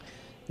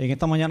En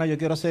esta mañana yo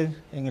quiero hacer,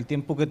 en el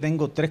tiempo que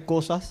tengo, 3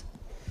 cosas.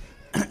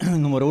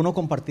 Número 1,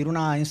 compartir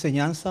una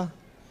enseñanza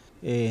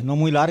no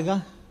muy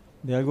larga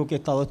de algo que he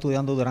estado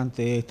estudiando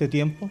durante este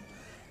tiempo.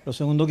 Lo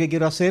segundo que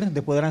quiero hacer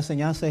después de la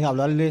enseñanza es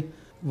hablarles,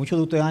 muchos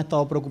de ustedes han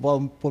estado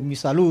preocupados por mi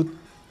salud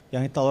y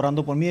han estado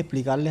orando por mí,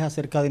 explicarles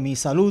acerca de mi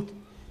salud.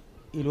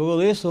 Y luego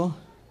de eso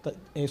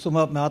me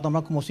va a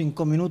tomar como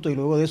 5 minutos y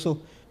luego de eso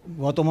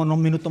voy a tomar unos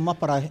minutos más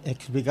para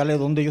explicarles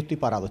dónde yo estoy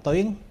parado. ¿Está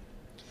bien?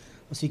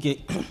 Así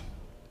que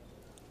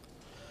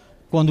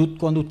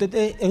cuando usted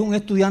es un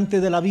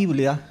estudiante de la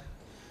Biblia,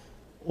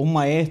 un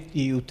maestro,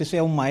 y usted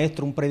sea un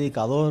maestro, un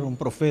predicador, un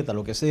profeta,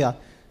 lo que sea,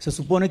 se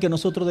supone que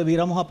nosotros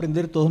debiéramos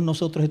aprender, todos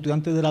nosotros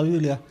estudiantes de la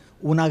Biblia,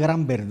 una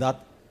gran verdad,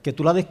 que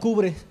tú la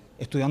descubres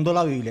estudiando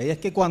la Biblia. Y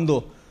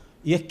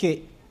es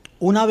que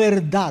una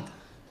verdad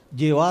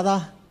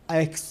llevada a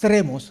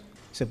extremos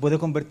se puede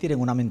convertir en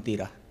una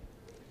mentira.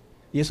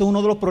 Y eso es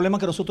uno de los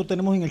problemas que nosotros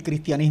tenemos en el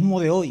cristianismo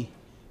de hoy,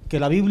 que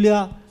la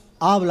Biblia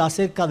habla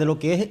acerca de lo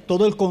que es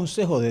todo el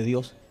consejo de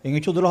Dios. En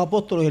Hechos de los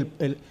Apóstoles,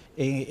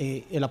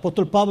 el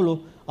apóstol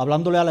Pablo,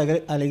 hablándole a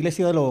la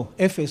iglesia de los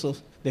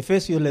Efesios,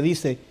 le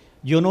dice: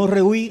 yo no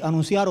rehuí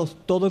anunciaros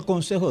todo el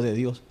consejo de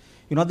Dios.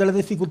 Y una de las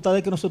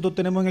dificultades que nosotros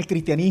tenemos en el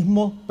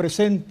cristianismo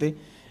presente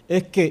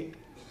es que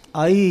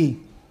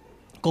hay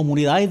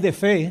comunidades de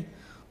fe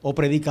o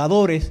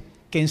predicadores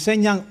que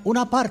enseñan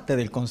una parte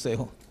del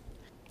consejo.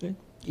 ¿Sí?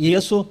 Y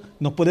eso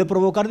nos puede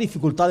provocar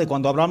dificultades.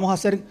 Cuando hablamos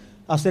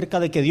acerca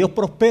de que Dios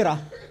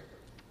prospera,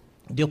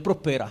 ¿sí?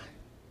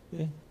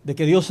 De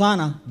que Dios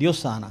sana.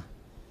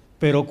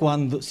 Pero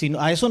si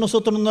a eso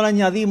nosotros no le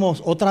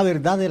añadimos otra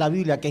verdad de la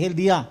Biblia, que es el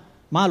día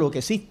malo que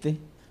existe,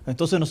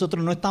 entonces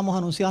nosotros no estamos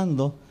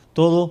anunciando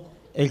todo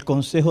el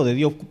consejo de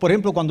Dios. Por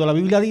ejemplo, cuando la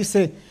Biblia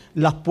dice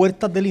las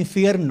puertas del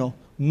infierno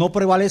no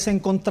prevalecen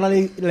contra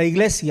la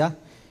iglesia,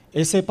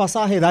 ese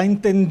pasaje da a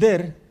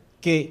entender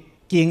que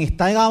quien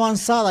está en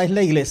avanzada es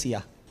la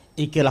iglesia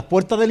y que las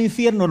puertas del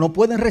infierno no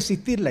pueden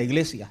resistir la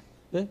iglesia.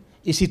 ¿Sí?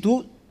 Y si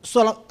tú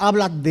solo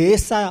hablas de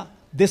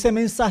ese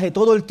mensaje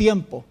todo el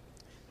tiempo,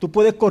 tú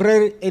puedes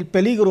correr el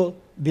peligro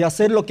de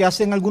hacer lo que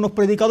hacen algunos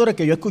predicadores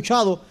que yo he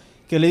escuchado,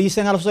 que le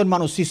dicen a los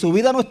hermanos: si su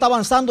vida no está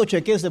avanzando,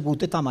 chequéese, porque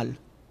usted está mal.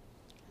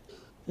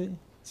 ¿Sí?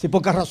 Si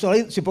por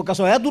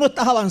casualidad tú no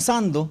estás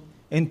avanzando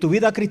en tu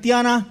vida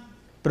cristiana,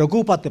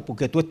 preocúpate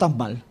porque tú estás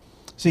mal.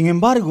 Sin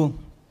embargo,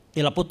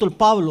 el apóstol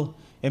Pablo,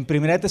 en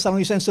 1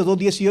 Tesalonicenses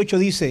 2:18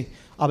 dice,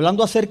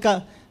 hablando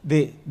acerca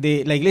de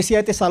la iglesia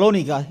de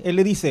Tesalónica, él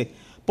le dice: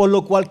 por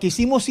lo cual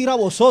quisimos ir a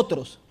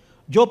vosotros,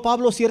 yo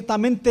Pablo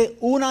ciertamente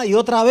una y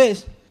otra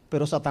vez,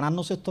 pero Satanás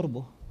nos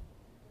estorbó.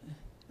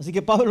 Así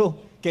que Pablo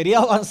quería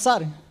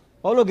avanzar,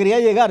 Pablo quería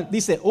llegar.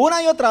 Dice: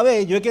 una y otra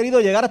vez yo he querido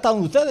llegar hasta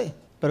donde ustedes,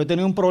 pero he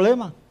tenido un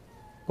problema.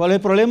 ¿Cuál es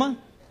el problema?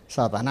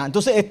 Satanás.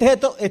 Entonces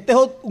este es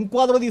un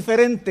cuadro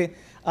diferente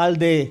al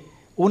de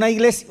una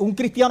iglesia, un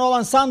cristiano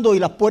avanzando y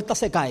las puertas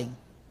se caen.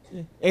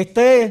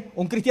 Este es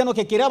un cristiano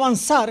que quiere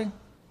avanzar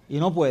y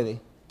no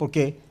puede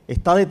porque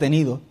está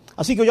detenido.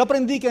 Así que yo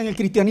aprendí que en el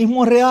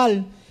cristianismo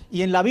real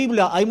y en la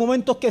Biblia hay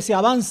momentos que se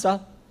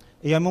avanza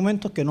y hay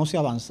momentos que no se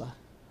avanza.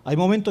 Hay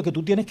momentos que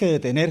tú tienes que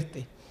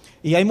detenerte.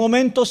 Y hay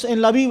momentos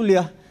en la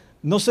Biblia,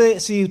 no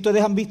sé si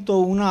ustedes han visto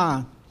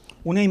una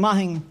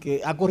imagen que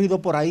ha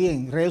corrido por ahí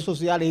en redes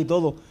sociales y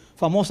todo,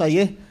 famosa, y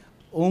es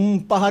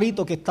un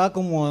pajarito que está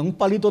como en un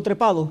palito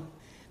trepado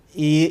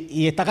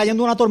y está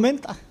cayendo una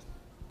tormenta.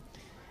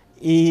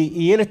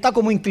 Y él está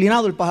como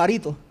inclinado, el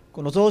pajarito,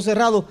 con los ojos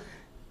cerrados.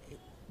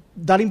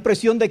 Da la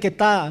impresión de que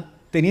está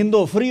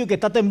teniendo frío y que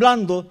está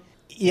temblando.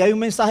 Y hay un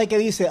mensaje que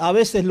dice: a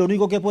veces lo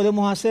único que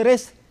podemos hacer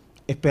es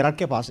esperar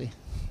que pase.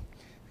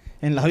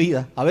 En la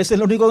vida, a veces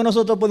lo único que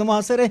nosotros podemos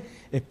hacer es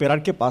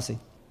esperar que pase.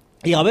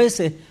 Y a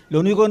veces lo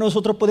único que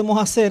nosotros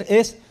podemos hacer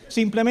es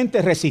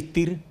simplemente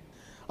resistir.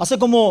 Hace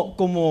como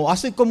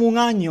un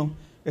año,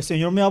 el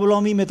Señor me habló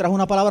a mí, me trajo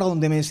una palabra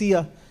donde me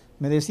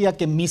decía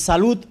que mi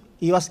salud,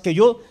 que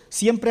yo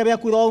siempre había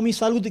cuidado de mi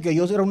salud y que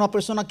yo era una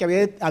persona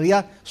que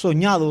había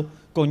soñado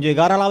con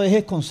llegar a la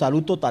vejez con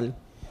salud total,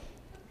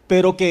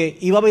 pero que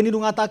iba a venir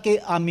un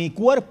ataque a mi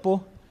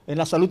cuerpo en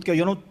la salud, que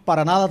yo no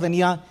para nada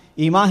tenía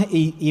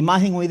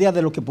imagen o idea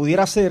de lo que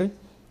pudiera ser.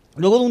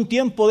 Luego de un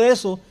tiempo de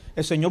eso,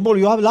 el Señor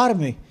volvió a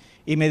hablarme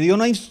y me dio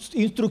una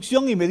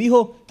instrucción y me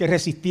dijo que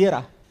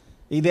resistiera.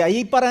 Y de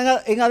ahí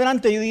en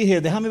adelante yo dije: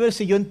 déjame ver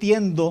si yo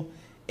entiendo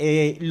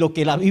lo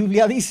que la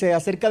Biblia dice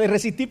acerca de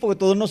resistir, porque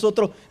todos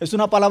nosotros, es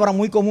una palabra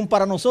muy común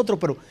para nosotros,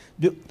 pero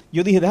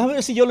yo dije: déjame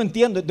ver si yo lo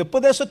entiendo.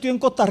 Después de eso estoy en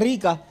Costa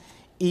Rica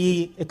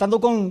y estando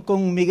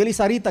con Miguel y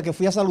Sarita, que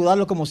fui a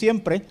saludarlos como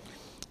siempre,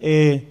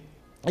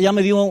 ella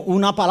me dio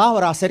una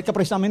palabra acerca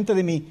precisamente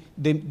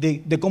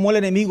de cómo el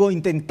enemigo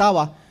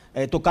intentaba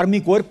tocar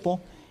mi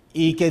cuerpo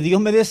y que Dios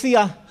me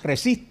decía: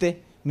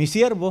 resiste, mi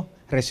siervo,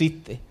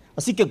 resiste.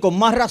 Así que con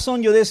más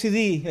razón yo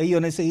decidí, yo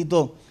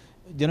necesito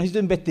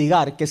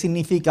investigar qué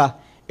significa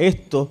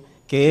esto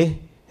que es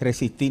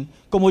resistir.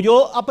 Como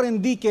yo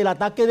aprendí que el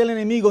ataque del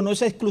enemigo no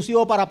es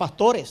exclusivo para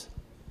pastores,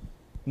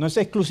 no es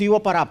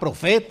exclusivo para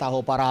profetas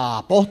o para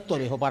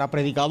apóstoles o para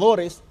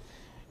predicadores,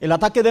 El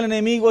ataque del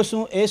enemigo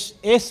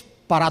es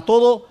para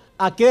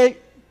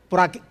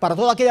para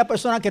toda aquella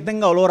persona que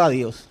tenga olor a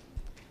Dios.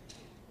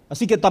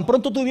 Así que tan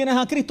pronto tú vienes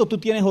a Cristo, tú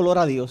tienes olor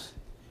a Dios.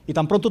 Y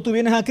tan pronto tú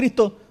vienes a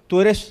Cristo, tú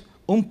eres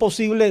un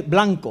posible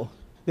blanco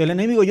del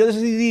enemigo. Yo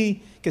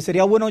decidí que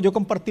sería bueno yo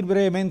compartir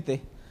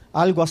brevemente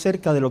algo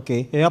acerca de lo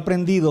que he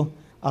aprendido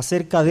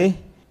acerca de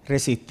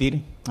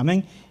resistir.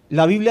 Amén.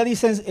 La Biblia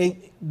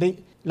dice,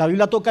 la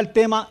Biblia toca el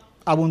tema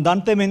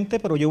abundantemente,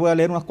 pero yo voy a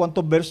leer unos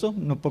cuantos versos,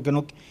 porque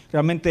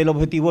realmente el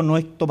objetivo no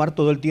es tomar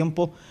todo el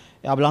tiempo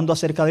hablando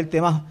acerca del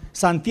tema.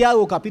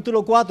 Santiago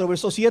capítulo 4,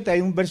 verso 7,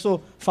 hay un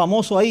verso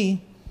famoso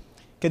ahí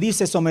que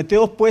dice: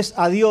 someteos pues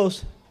a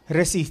Dios,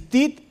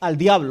 resistid al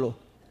diablo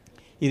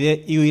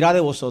y huirá de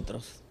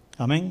vosotros.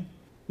 Amén.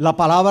 La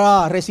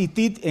palabra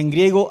resistir en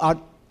griego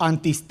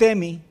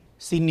antistemi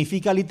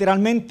significa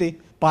literalmente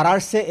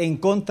pararse en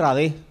contra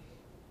de.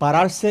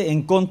 Pararse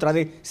en contra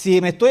de.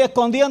 Si me estoy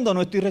escondiendo,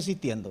 no estoy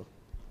resistiendo.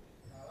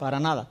 Para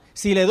nada.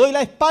 Si le doy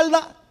la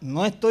espalda,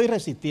 no estoy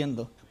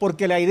resistiendo.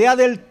 Porque la idea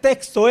del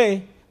texto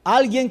es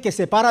alguien que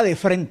se para de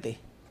frente.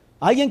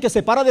 Alguien que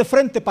se para de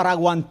frente para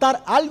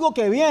aguantar algo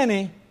que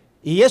viene,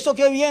 y eso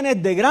que viene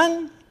es de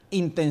gran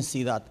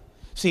intensidad.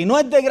 Si no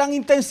es de gran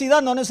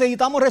intensidad, no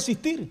necesitamos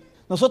resistir.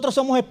 Nosotros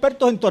somos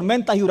expertos en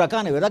tormentas y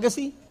huracanes, ¿verdad que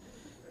sí?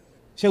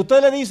 Si a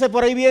usted le dice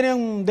por ahí viene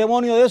un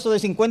demonio de eso de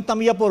 50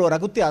 millas por hora,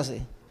 ¿qué usted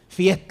hace?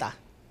 Fiesta.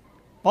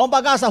 Vamos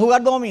para casa a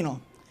jugar dominó.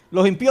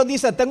 Los impíos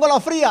dicen: tengo la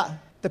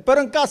fría, te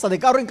espero en casa. De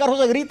carro en carro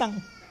se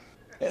gritan.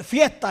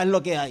 Fiesta es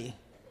lo que hay.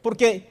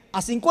 Porque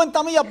a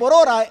 50 millas por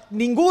hora,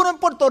 ninguno en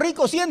Puerto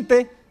Rico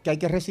siente que hay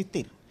que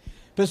resistir.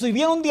 Pero si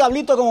viene un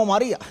diablito como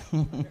María,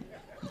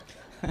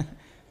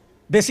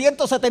 de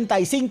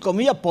 175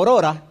 millas por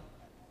hora,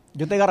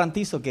 yo te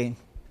garantizo que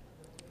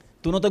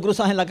tú no te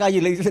cruzas en la calle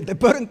y le dices: te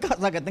espero en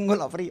casa que tengo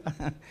la fría.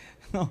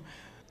 No,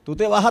 tú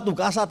te vas a tu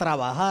casa a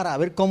trabajar, a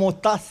ver cómo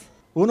estás,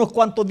 unos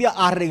cuantos días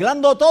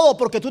arreglando todo,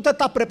 porque tú te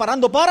estás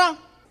preparando para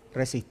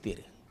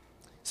resistir.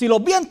 Si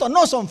los vientos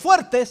no son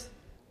fuertes,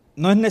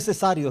 no es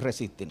necesario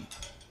resistir.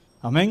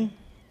 Amén.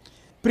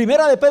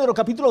 Primera de Pedro,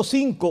 capítulo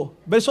 5,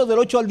 versos del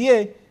 8 al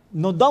 10,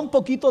 nos da un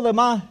poquito de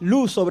más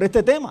luz sobre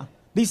este tema.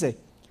 Dice: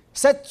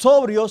 sed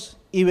sobrios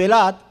y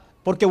velad,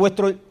 porque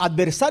vuestro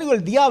adversario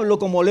el diablo,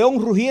 como león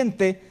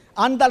rugiente,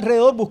 anda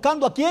alrededor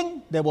buscando a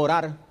quién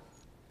devorar.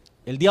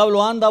 El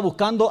diablo anda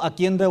buscando a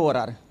quién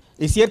devorar.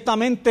 Y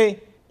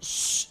ciertamente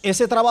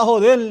ese trabajo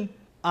de él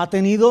ha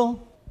tenido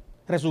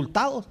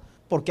resultados,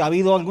 porque ha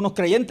habido algunos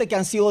creyentes que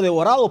han sido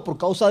devorados por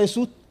causa de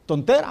sus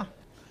tonteras.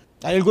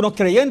 Hay algunos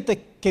creyentes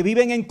que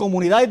viven en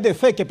comunidades de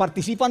fe, que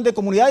participan de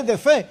comunidades de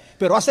fe,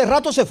 pero hace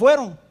rato se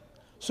fueron.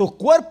 Sus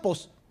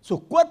cuerpos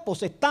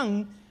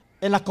están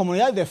en las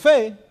comunidades de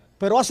fe,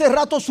 pero hace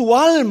rato su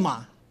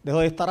alma dejó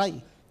de estar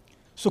ahí.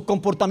 Sus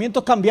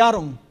comportamientos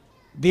cambiaron,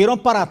 dieron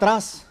para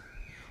atrás.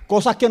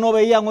 Cosas que no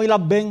veían, hoy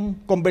las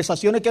ven.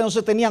 Conversaciones que no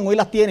se tenían, hoy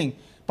las tienen.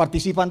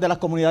 Participan de las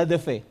comunidades de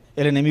fe.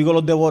 El enemigo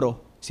los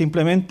devoró,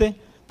 simplemente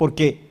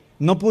porque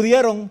no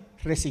pudieron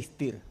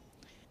resistir.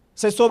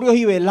 Ser sobrios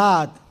y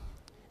velad,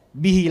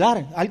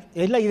 vigilar.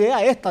 Es la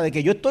idea esta de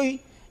que yo estoy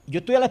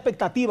a la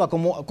expectativa,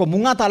 como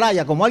un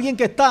atalaya, como alguien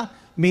que está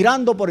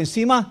mirando por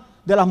encima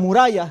de las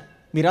murallas,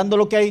 mirando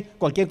lo que hay,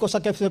 cualquier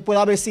cosa que se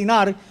pueda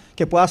avecinar,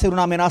 que pueda ser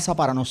una amenaza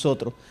para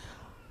nosotros.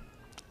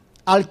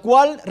 Al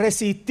cual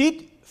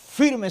resistid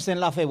firmes en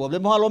la fe.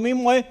 Volvemos a lo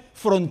mismo, es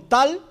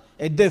frontal,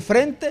 es de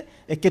frente,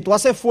 es que tú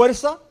haces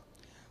fuerza.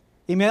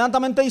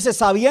 Inmediatamente dice: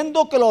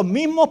 sabiendo que los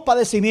mismos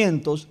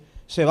padecimientos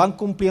se van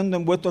cumpliendo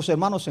en vuestros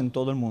hermanos en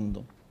todo el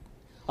mundo.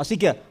 Así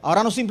que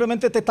ahora no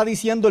simplemente te está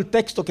diciendo el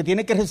texto que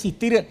tiene que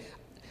resistir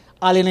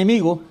al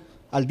enemigo,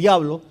 al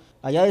diablo.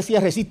 Allá decía: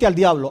 resiste al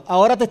diablo.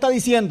 Ahora te está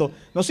diciendo,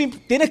 no,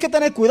 tienes que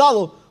tener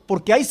cuidado,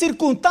 porque hay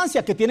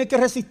circunstancias que tienes que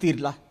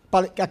resistirlas.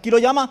 Aquí lo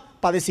llama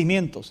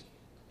padecimientos.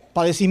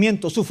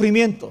 Padecimiento,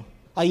 sufrimiento.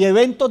 Hay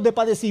eventos de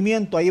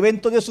padecimiento, hay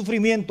eventos de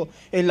sufrimiento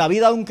en la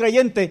vida de un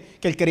creyente,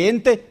 que el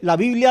creyente, la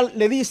Biblia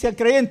le dice al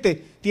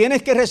creyente: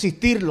 tienes que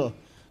resistirlo.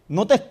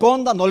 No te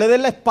escondas, no le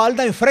des la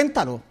espalda,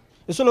 enfréntalo.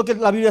 Eso es lo que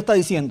la Biblia está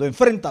diciendo,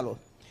 enfréntalo.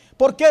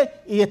 ¿Por qué?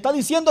 Y está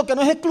diciendo que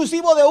no es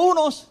exclusivo de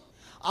unos.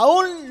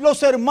 Aún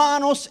los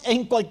hermanos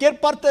en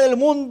cualquier parte del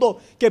mundo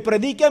que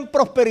prediquen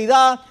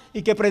prosperidad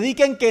y que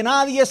prediquen que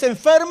nadie se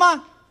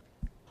enferma,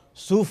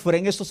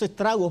 sufren esos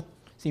estragos,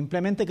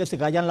 simplemente que se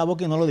callan la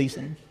boca y no lo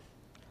dicen.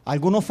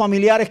 Algunos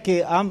familiares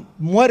que han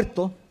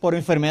muerto por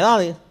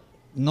enfermedades,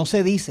 no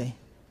se dice,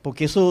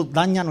 porque eso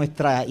daña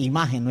nuestra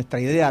imagen, nuestra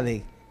idea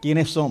de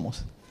quiénes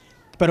somos.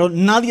 Pero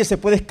nadie se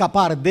puede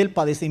escapar del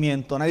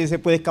padecimiento, nadie se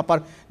puede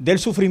escapar del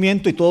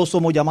sufrimiento, y todos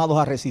somos llamados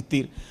a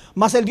resistir.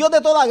 Mas el Dios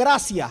de toda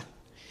gracia,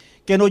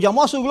 que nos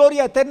llamó a su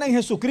gloria eterna en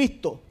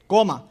Jesucristo,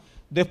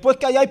 después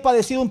que hayáis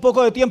padecido un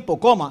poco de tiempo,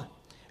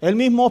 Él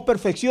mismo os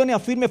perfeccione,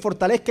 afirme,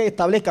 fortalezca y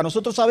establezca.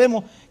 Nosotros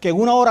sabemos que en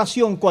una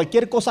oración,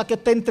 cualquier cosa que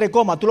esté entre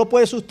comas, tú lo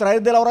puedes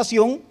sustraer de la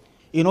oración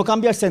y no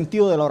cambia el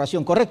sentido de la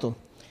oración, ¿correcto?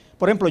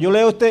 Por ejemplo, yo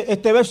leo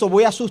este verso,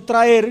 voy a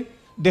sustraer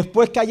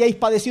después que hayáis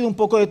padecido un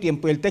poco de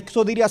tiempo. Y el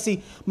texto diría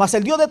así: mas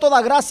el Dios de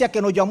toda gracia,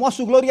 que nos llamó a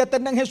su gloria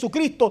eterna en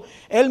Jesucristo,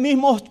 Él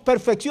mismo os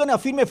perfeccione,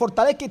 afirme,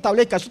 fortalezca y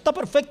establezca. Eso está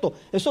perfecto.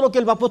 Eso es lo que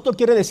el apóstol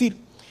quiere decir.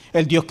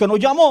 El Dios que nos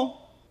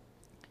llamó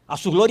a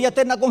su gloria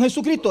eterna con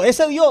Jesucristo,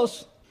 ese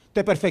Dios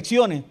te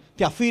perfeccione,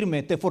 te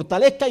afirme, te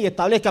fortalezca y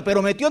establezca.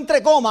 Pero metió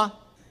entre comas,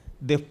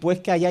 después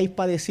que hayáis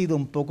padecido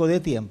un poco de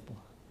tiempo.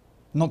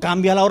 No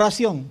cambia la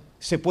oración.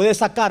 Se puede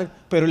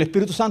sacar, pero el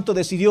Espíritu Santo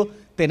decidió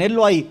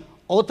tenerlo ahí.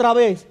 Otra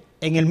vez,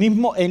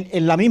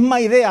 en la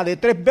misma idea de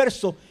 3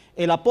 versos,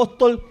 el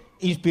apóstol,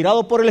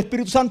 inspirado por el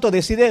Espíritu Santo,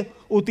 decide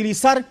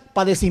utilizar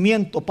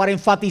padecimiento para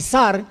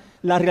enfatizar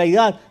la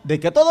realidad de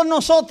que todos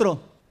nosotros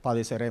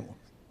padeceremos.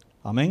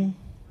 Amén.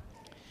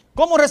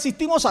 ¿Cómo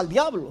resistimos al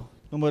diablo?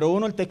 Número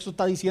 1, el texto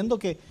está diciendo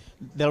que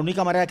de la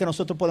única manera que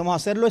nosotros podemos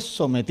hacerlo es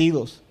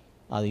sometidos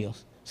a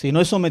Dios. Si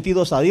no es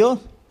sometidos a Dios,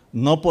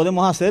 no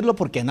podemos hacerlo,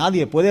 porque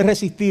nadie puede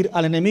resistir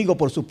al enemigo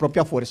por su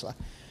propia fuerza.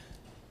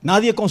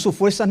 Nadie con sus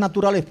fuerzas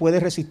naturales puede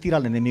resistir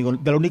al enemigo.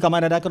 De la única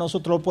manera que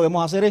nosotros lo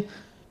podemos hacer es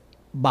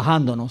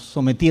bajándonos,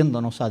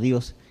 sometiéndonos a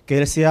Dios, que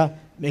Él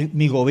sea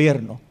mi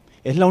gobierno.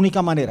 Es la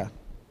única manera.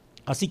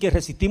 Así que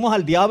resistimos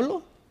al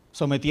diablo,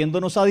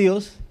 sometiéndonos a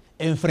Dios,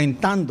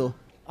 enfrentando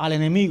al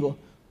enemigo.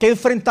 ¿Qué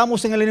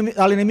enfrentamos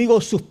al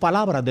enemigo? Sus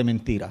palabras de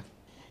mentira.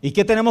 ¿Y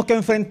qué tenemos que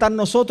enfrentar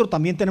nosotros?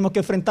 También tenemos que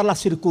enfrentar las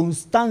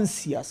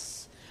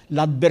circunstancias,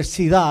 la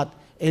adversidad,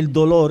 el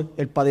dolor,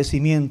 el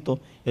padecimiento,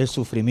 el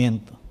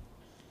sufrimiento.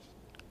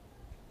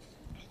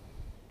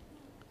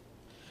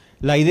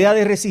 La idea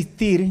de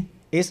resistir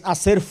es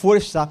hacer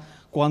fuerza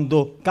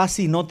cuando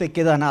casi no te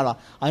queda nada.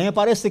 A mí me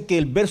parece que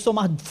el verso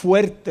más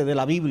fuerte de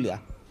la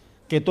Biblia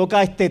que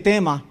toca este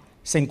tema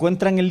se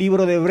encuentra en el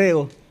libro de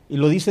Hebreos, y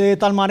lo dice de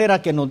tal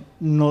manera que nos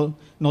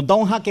da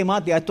un jaque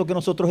mate a esto que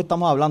nosotros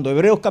estamos hablando.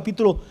 Hebreos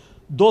capítulo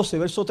 12,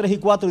 versos 3 y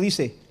 4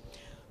 dice: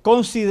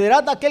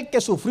 considerad aquel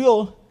que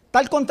sufrió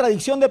tal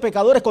contradicción de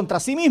pecadores contra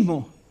sí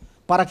mismo,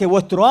 para que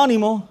vuestro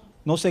ánimo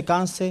no se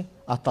canse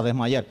hasta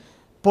desmayar.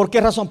 ¿Por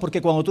qué razón?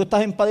 Porque cuando tú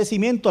estás en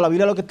padecimiento, la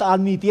Biblia lo que está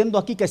admitiendo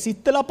aquí, que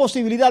existe la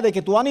posibilidad de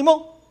que tu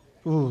ánimo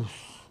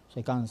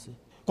se canse.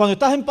 Cuando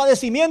estás en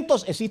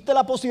padecimientos, existe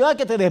la posibilidad de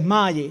que te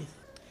desmayes.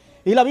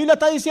 Y la Biblia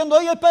está diciendo: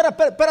 oye,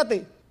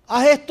 espérate,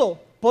 haz esto.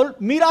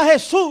 Mira a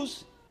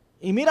Jesús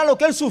y mira lo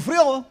que Él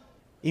sufrió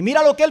y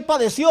mira lo que Él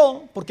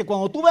padeció. Porque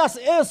cuando tú veas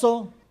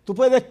eso, tú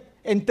puedes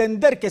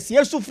entender que si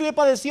Él sufrió y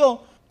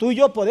padeció, tú y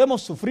yo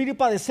podemos sufrir y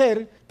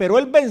padecer, pero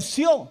Él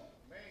venció.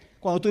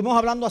 Cuando estuvimos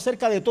hablando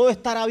acerca de todo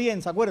estará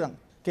bien, ¿se acuerdan?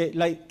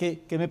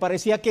 Que me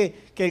parecía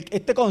que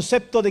este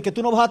concepto de que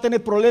tú no vas a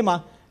tener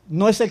problemas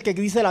no es el que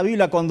dice la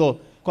Biblia cuando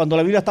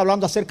la Biblia está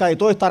hablando acerca de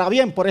todo estará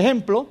bien. Por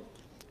ejemplo,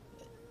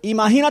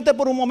 imagínate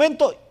por un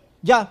momento,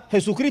 ya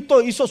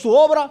Jesucristo hizo su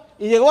obra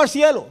y llegó al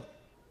cielo.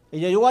 Y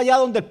llegó allá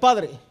donde el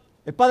Padre.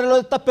 El Padre lo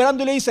está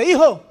esperando y le dice: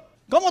 hijo,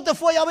 ¿cómo te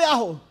fue allá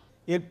abajo?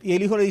 Y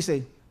el hijo le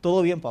dice: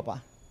 todo bien,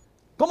 papá.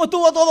 ¿Cómo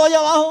estuvo todo allá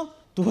abajo?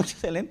 Estuvo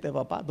excelente,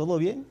 papá, todo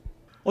bien.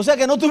 O sea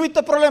que no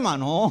tuviste problema.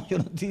 No, yo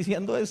no estoy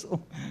diciendo eso.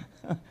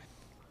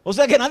 O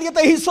sea que nadie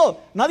te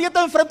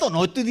enfrentó.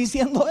 No estoy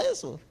diciendo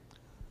eso.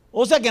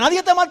 O sea que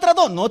nadie te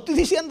maltrató. No estoy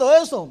diciendo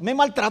eso. Me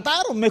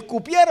maltrataron, me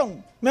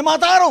escupieron, me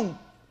mataron.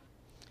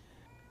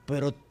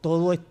 Pero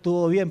todo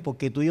estuvo bien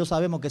porque tú y yo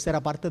sabemos que esa era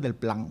parte del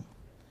plan.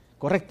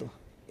 ¿Correcto?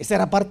 Esa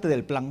era parte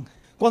del plan.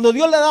 Cuando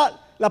Dios le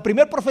da la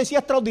primera profecía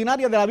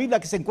extraordinaria de la Biblia,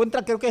 que se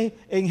encuentra, creo que es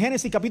en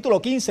Génesis capítulo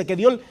 15, que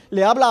Dios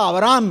le habla a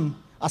Abraham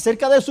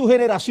acerca de su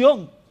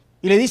generación.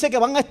 Y le dice que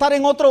van a estar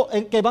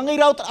que van a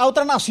ir a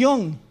otra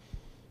nación.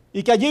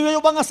 Y que allí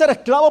ellos van a ser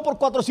esclavos por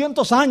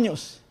 400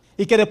 años.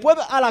 Y que después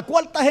a la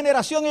 4ª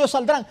generación ellos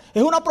saldrán.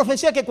 Es una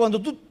profecía que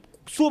cuando tú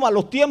sumas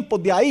los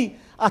tiempos de ahí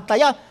hasta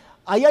allá,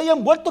 ahí hay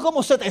envuelto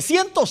como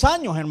 700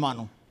 años,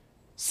 hermano.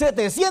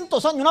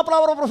 700 años, una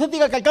palabra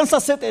profética que alcanza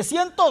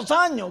 700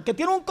 años, que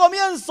tiene un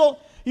comienzo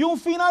y un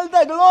final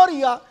de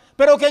gloria,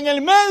 pero que en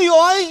el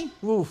medio hay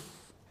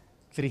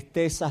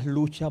tristezas,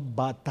 luchas,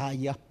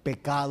 batallas,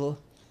 pecados,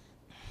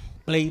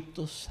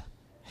 pleitos,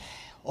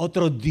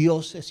 otros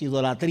dioses,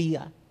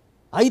 idolatría.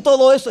 Ahí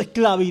todo eso,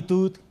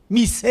 esclavitud,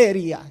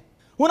 miseria.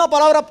 Una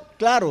palabra,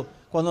 claro,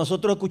 cuando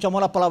nosotros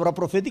escuchamos la palabra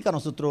profética,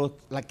 nosotros,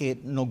 las que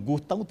nos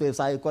gustan, ustedes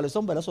saben cuáles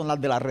son, ¿verdad? Son las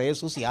de las redes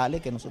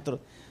sociales que nosotros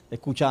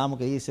escuchamos,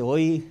 que dice: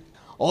 hoy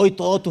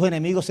todos tus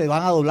enemigos se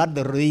van a doblar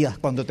de rodillas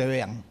cuando te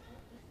vean.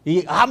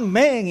 Y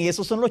amén, y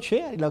esos son los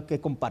shares, los que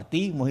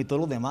compartimos y todo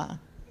lo demás.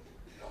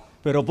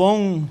 Pero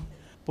pon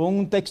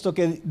un texto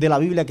de la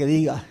Biblia que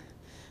diga,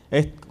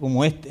 es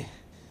como este,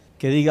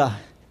 que diga: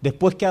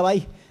 después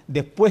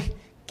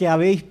que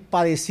habéis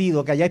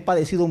padecido, que hayáis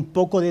padecido un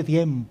poco de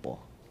tiempo,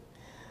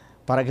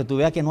 para que tú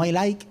veas que no hay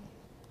like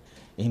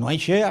y no hay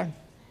share.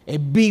 Es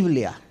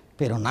Biblia,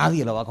 pero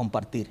nadie lo va a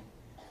compartir,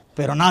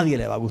 pero nadie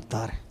le va a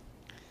gustar.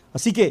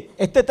 Así que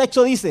este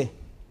texto dice,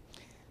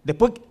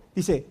 después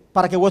dice,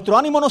 para que vuestro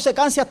ánimo no se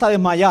canse hasta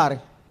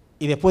desmayar.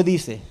 Y después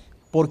dice,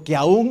 porque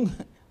aún,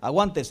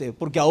 aguántese,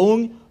 porque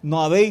aún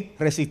no habéis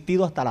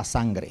resistido hasta la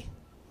sangre.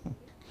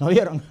 ¿Lo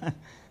vieron?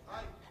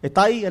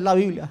 Está ahí en la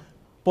Biblia.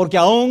 Porque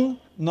aún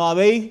no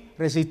habéis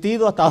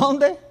resistido hasta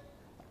dónde.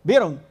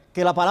 ¿Vieron?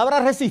 Que la palabra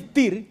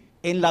resistir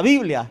en la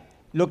Biblia,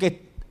 lo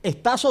que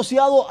está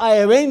asociado a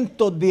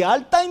eventos de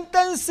alta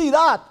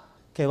intensidad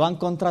que van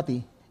contra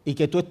ti y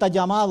que tú estás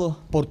llamado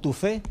por tu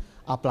fe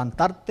a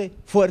plantarte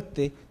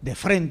fuerte de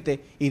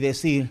frente y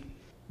decir,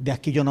 de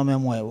aquí yo no me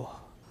muevo,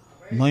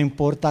 no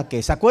importa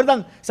qué. ¿Se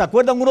acuerdan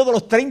uno de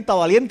los 30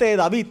 valientes de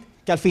David?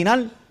 Que al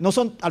final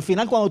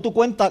cuando tú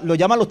cuentas, lo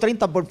llaman los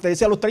 30 porque te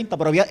decía los 30,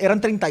 pero eran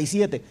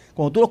 37.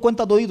 Cuando tú los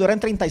cuentas toditos eran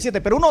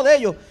 37, pero uno de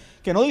ellos,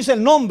 que no dice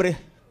el nombre,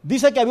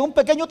 dice que había un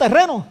pequeño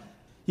terreno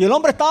y el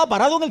hombre estaba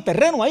parado en el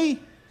terreno ahí.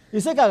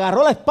 Dice que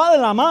agarró la espada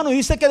en la mano y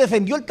dice que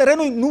defendió el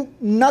terreno y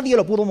nadie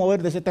lo pudo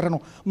mover de ese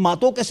terreno.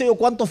 Mató qué sé yo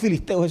cuántos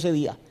filisteos ese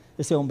día,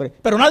 ese hombre.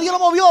 Pero nadie lo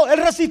movió, él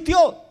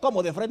resistió.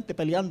 Como de frente,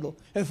 peleando,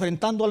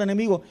 enfrentando al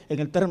enemigo en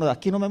el terreno. De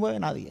aquí no me mueve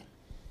nadie.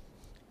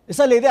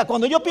 Esa es la idea.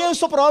 Cuando yo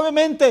pienso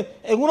probablemente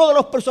en uno de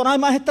los personajes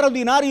más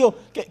extraordinarios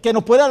que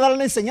nos pueda dar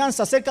la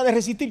enseñanza acerca de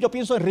resistir, yo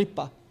pienso en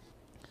Rispa.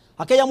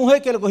 Aquella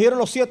mujer que le cogieron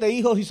los 7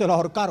 hijos y se los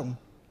ahorcaron.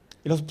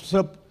 Y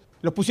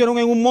los pusieron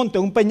en un monte,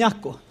 en un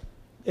peñasco.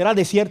 Era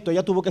desierto,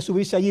 ella tuvo que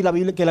subirse allí,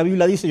 que la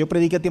Biblia dice, yo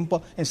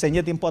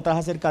enseñé tiempo atrás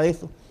acerca de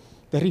eso,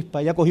 de Rispa.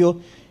 Ella cogió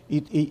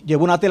y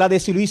llevó una tela de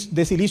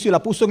silicio y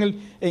la puso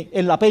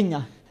en la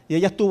peña. Y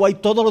ella estuvo ahí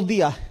todos los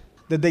días,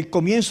 desde el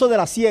comienzo de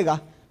la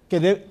siega, que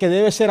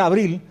debe ser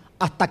abril,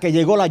 hasta que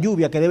llegó la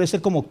lluvia, que debe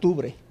ser como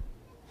octubre.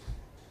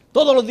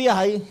 Todos los días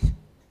ahí,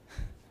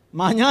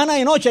 mañana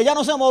y noche. Ella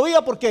no se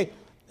movía porque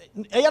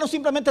ella no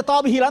simplemente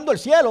estaba vigilando el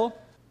cielo,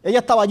 ella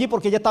estaba allí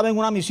porque ella estaba en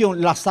una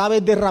misión. Las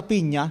aves de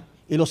rapiña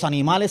y los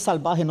animales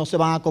salvajes no se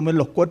van a comer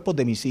los cuerpos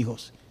de mis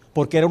hijos,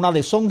 porque era una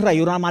deshonra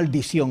y una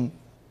maldición.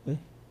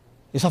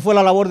 Esa fue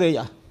la labor de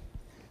ella.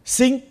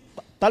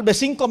 Tal vez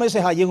 5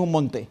 meses allí en un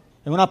monte,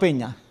 en una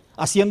peña,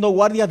 haciendo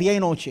guardia día y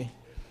noche.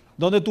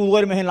 ¿Dónde tú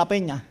duermes en la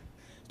peña?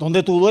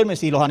 ¿Dónde tú duermes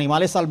si los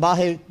animales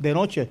salvajes de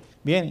noche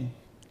vienen?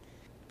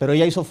 Pero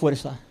ella hizo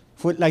fuerza.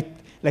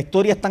 La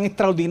historia es tan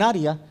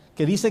extraordinaria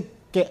que dice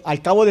que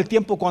al cabo del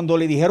tiempo, cuando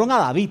le dijeron a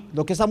David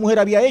lo que esa mujer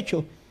había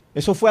hecho,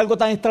 eso fue algo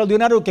tan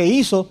extraordinario que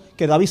hizo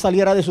que David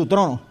saliera de su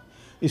trono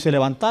y se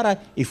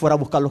levantara y fuera a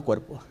buscar los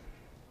cuerpos.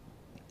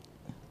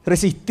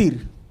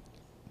 Resistir.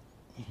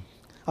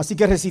 Así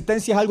que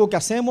resistencia es algo que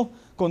hacemos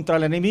contra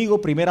el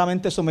enemigo,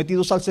 primeramente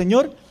sometidos al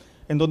Señor,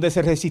 en donde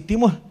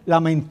resistimos la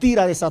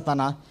mentira de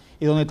Satanás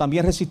y donde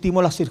también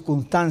resistimos las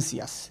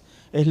circunstancias.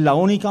 Es la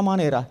única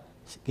manera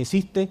que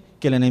existe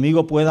que el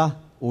enemigo pueda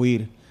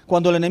huir.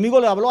 Cuando el enemigo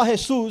le habló a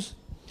Jesús,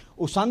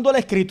 usando la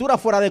escritura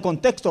fuera de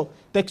contexto,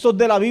 textos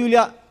de la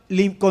Biblia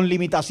con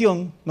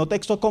limitación, no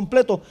textos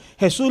completos,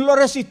 Jesús lo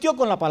resistió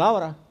con la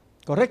palabra,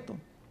 ¿correcto?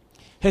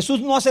 Jesús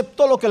no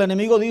aceptó lo que el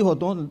enemigo dijo.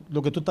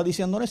 Lo que tú estás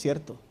diciendo no es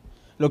cierto.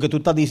 Lo que tú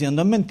estás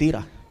diciendo es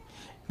mentira.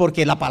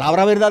 Porque la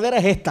palabra verdadera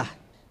es esta.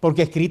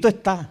 Porque escrito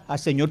está, al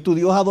Señor tu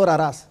Dios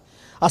adorarás.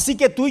 Así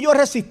que tú y yo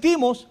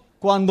resistimos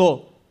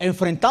cuando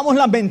enfrentamos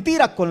las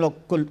mentiras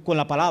con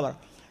la palabra.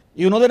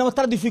 Y una de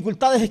nuestras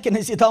dificultades es que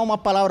necesitamos más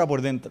palabra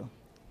por dentro.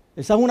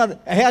 Esa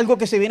es algo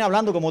que se viene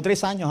hablando como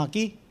 3 años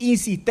aquí,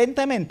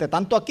 insistentemente,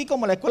 tanto aquí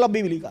como en las escuelas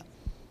bíblicas.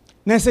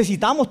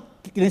 Necesitamos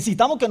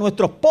que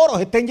nuestros poros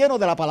estén llenos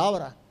de la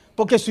palabra.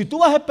 Porque si tú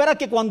vas a esperar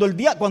que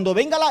cuando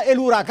venga el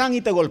huracán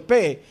y te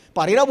golpee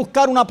para ir a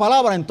buscar una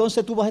palabra,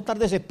 entonces tú vas a estar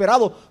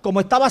desesperado,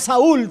 como estaba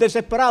Saúl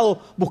desesperado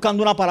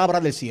buscando una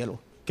palabra del cielo.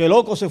 Que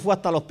loco se fue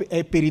hasta los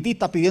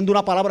espiritistas pidiendo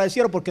una palabra del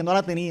cielo porque no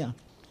la tenía.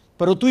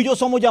 Pero tú y yo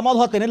somos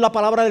llamados a tener la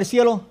palabra del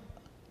cielo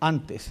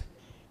antes,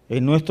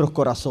 en nuestros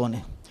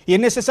corazones. Y es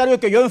necesario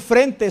que yo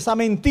enfrente esa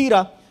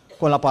mentira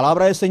con la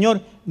palabra del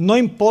Señor. No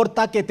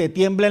importa que te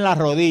tiemblen las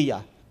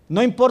rodillas.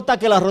 No importa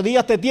que las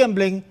rodillas te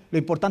tiemblen. Lo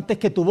importante es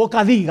que tu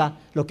boca diga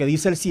lo que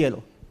dice el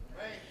cielo.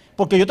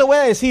 Porque yo te voy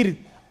a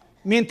decir,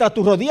 mientras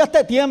tus rodillas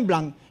te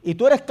tiemblan y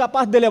tú eres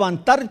capaz de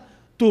levantar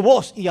tu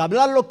voz y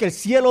hablar lo que el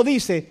cielo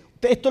dice,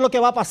 esto es lo que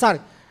va a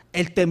pasar.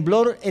 El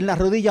temblor en las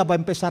rodillas va a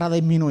empezar a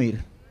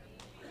disminuir.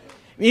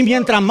 Y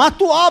mientras más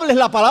tú hables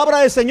la palabra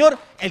del Señor,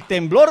 el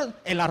temblor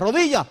en las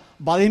rodillas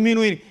va a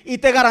disminuir. Y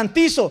te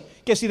garantizo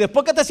que si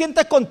después que te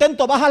sientes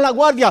contento bajas la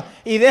guardia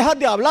y dejas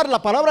de hablar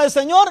la palabra del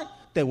Señor,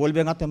 te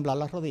vuelven a temblar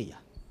las rodillas.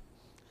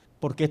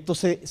 Porque esto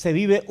se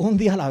vive un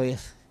día a la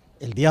vez.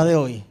 El día de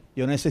hoy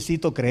yo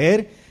necesito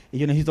creer y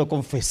yo necesito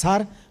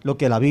confesar lo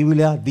que la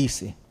Biblia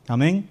dice.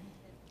 Amén.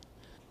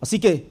 Así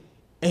que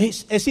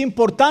es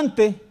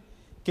importante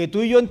que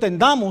tú y yo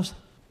entendamos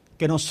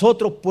que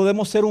nosotros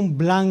podemos ser un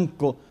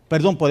blanco.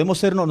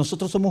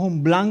 Nosotros somos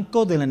un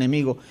blanco del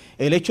enemigo.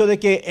 El hecho de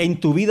que en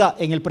tu vida,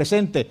 en el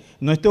presente,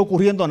 no esté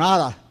ocurriendo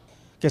nada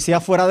que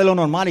sea fuera de lo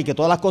normal y que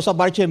todas las cosas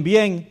marchen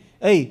bien,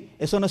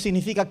 eso no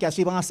significa que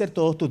así van a ser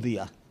todos tus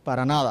días.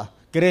 Para nada.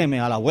 Créeme,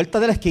 a la vuelta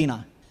de la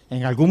esquina,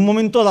 en algún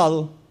momento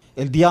dado,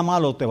 el día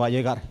malo te va a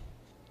llegar.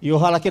 Y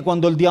ojalá que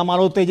cuando el día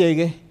malo te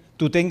llegue,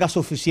 tú tengas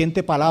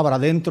suficiente palabra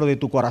dentro de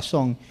tu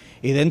corazón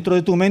y dentro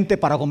de tu mente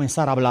para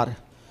comenzar a hablar.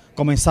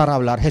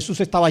 Jesús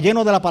estaba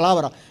lleno de la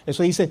palabra.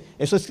 Eso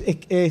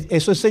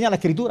enseña la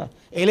Escritura.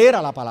 Él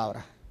era la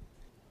palabra.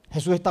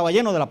 Jesús estaba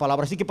lleno de la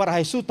palabra. Así que para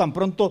Jesús, tan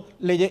pronto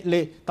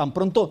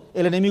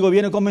el enemigo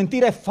viene con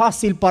mentira, es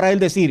fácil para él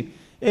decir,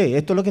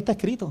 esto es lo que está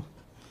escrito.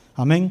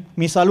 Amén.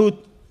 Mi salud.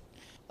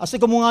 Hace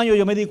como un año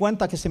yo me di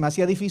cuenta que se me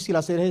hacía difícil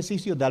hacer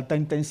ejercicios de alta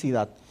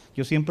intensidad.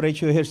 Yo siempre he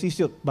hecho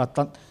ejercicios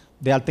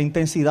de alta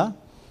intensidad.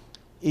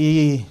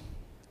 Y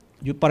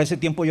para ese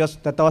tiempo yo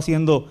estaba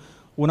haciendo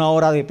 1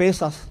 hora de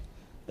pesas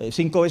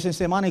 5 veces en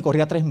semana y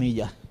corría 3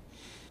 millas.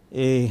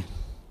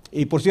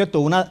 Y por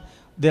cierto,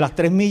 de las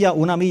 3 millas,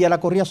 1 milla la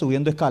corría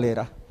subiendo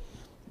escaleras.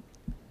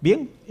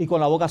 Bien, y con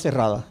la boca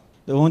cerrada.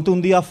 De momento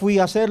un día fui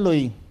a hacerlo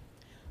y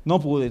no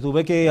pude.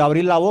 Tuve que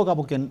abrir la boca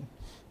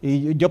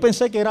y yo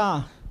pensé que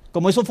era,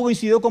 como eso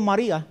coincidió con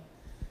María,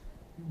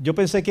 yo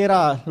pensé que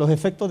eran los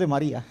efectos de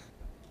María.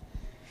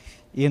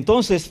 Y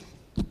entonces,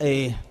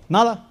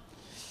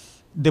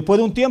 después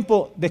de un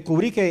tiempo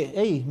descubrí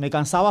que me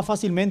cansaba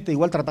fácilmente.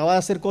 Igual trataba de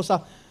hacer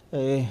cosas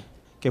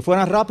que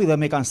fueran rápidas,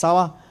 me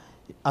cansaba.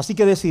 Así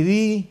que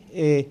decidí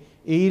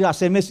ir a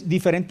hacerme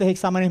diferentes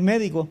exámenes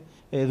médicos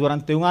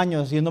durante un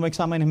año, haciéndome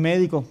exámenes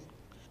médicos,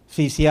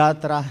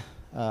 fisiatra,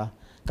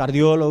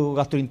 cardiólogo,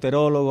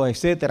 gastroenterólogo,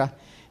 etcétera.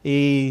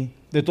 Y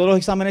de todos los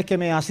exámenes que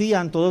me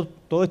hacían, todo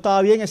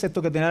estaba bien,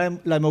 excepto que tenía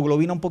la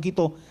hemoglobina un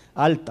poquito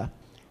alta.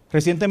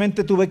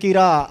 Recientemente tuve que ir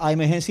a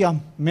emergencias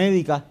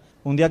médicas,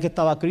 un día que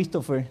estaba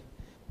Christopher,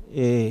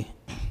 de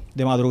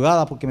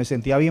madrugada, porque me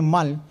sentía bien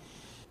mal.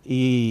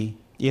 Y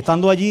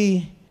estando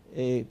allí,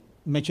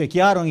 me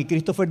chequearon y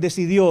Christopher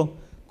decidió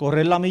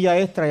correr la milla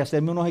extra y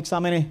hacerme unos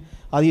exámenes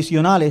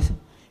adicionales.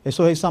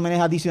 Esos exámenes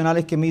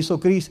adicionales que me hizo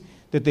Chris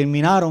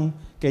determinaron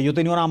que yo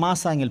tenía una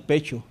masa en el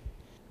pecho,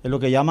 en lo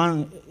que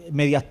llaman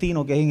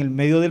mediastino, que es en el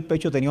medio del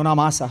pecho, tenía una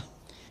masa.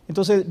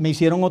 Entonces me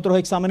hicieron otros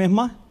exámenes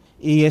más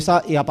y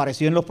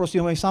apareció en los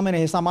próximos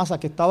exámenes esa masa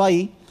que estaba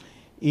ahí.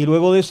 Y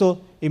luego de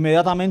eso,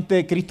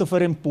 inmediatamente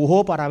Christopher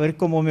empujó para ver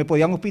cómo me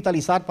podían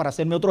hospitalizar para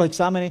hacerme otros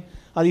exámenes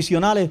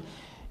adicionales,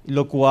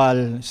 lo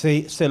cual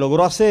se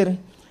logró hacer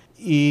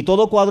y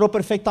todo cuadró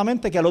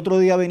perfectamente, que al otro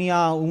día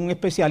venía un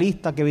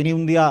especialista que venía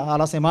un día a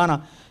la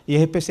semana y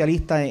es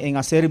especialista en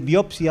hacer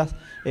biopsias,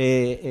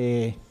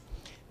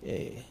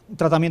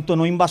 tratamiento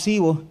no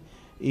invasivo,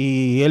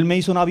 y él me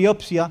hizo una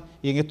biopsia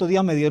y en estos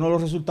días me dieron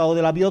los resultados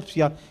de la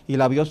biopsia y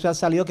la biopsia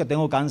salió que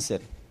tengo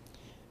cáncer.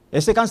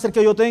 Ese cáncer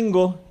que yo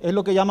tengo es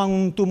lo que llaman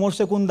un tumor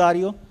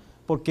secundario,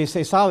 porque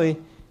se sabe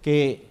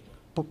que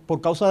por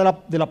causa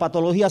de la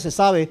patología se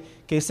sabe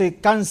que ese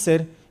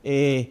cáncer,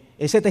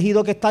 ese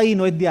tejido que está ahí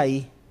no es de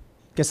ahí,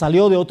 que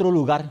salió de otro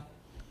lugar.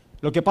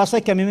 Lo que pasa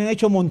es que a mí me han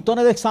hecho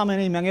montones de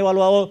exámenes y me han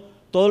evaluado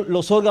todos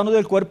los órganos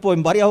del cuerpo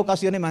en varias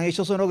ocasiones, me han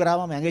hecho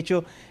sonograma, me han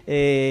hecho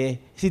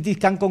CT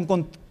scan con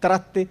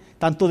contraste,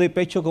 tanto de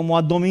pecho como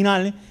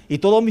abdominales, y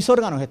todos mis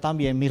órganos están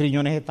bien, mis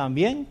riñones están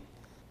bien,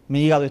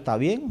 mi hígado está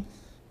bien,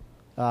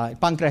 el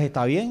páncreas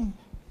está bien,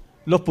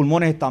 los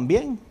pulmones están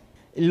bien.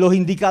 Los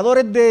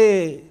indicadores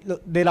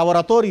de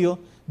laboratorio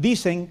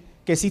dicen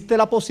que existe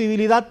la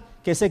posibilidad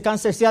que ese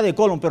cáncer sea de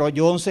colon, pero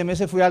yo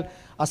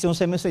hace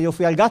 11 meses yo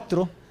fui al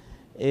gastro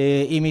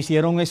y me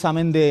hicieron un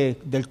examen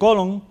del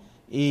colon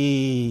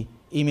y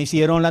me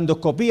hicieron la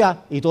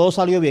endoscopía y todo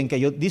salió bien,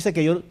 dice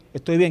que yo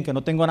estoy bien, que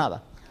no tengo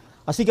nada.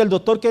 Así que el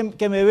doctor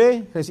que me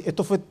ve,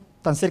 esto fue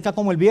tan cerca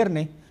como el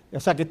viernes, o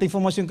sea que esta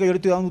información que yo le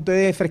estoy dando a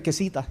ustedes es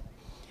fresquecita.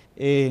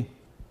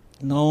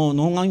 No es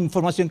una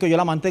información que yo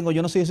la mantengo,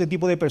 yo no soy ese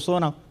tipo de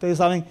persona. Ustedes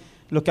saben,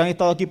 los que han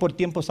estado aquí por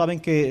tiempo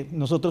saben que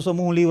nosotros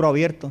somos un libro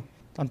abierto,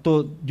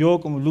 tanto yo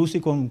como Lucy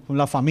con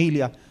la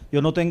familia.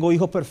 Yo no tengo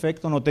hijos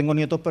perfectos, no tengo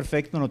nietos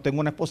perfectos, no tengo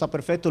una esposa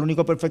perfecta, el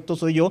único perfecto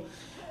soy yo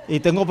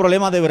y tengo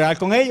problemas de bregar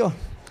con ellos.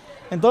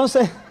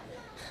 Entonces,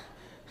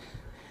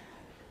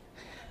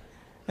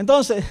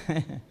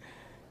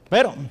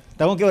 pero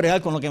tengo que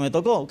bregar con lo que me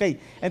tocó, ok.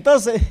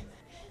 Entonces,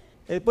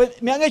 pues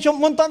me han hecho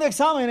un montón de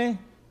exámenes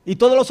y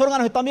todos los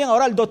órganos están bien.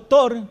 Ahora el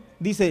doctor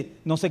dice,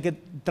 no sé qué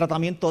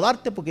tratamiento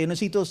darte porque yo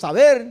necesito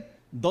saber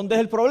dónde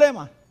es el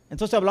problema.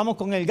 Entonces hablamos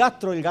con el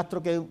gastro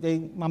que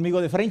es amigo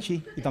de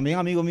Frenchy y también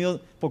amigo mío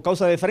por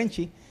causa de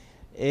Frenchy.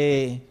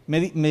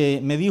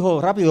 Me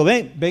dijo rápido,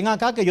 ven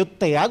acá que yo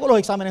te hago los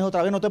exámenes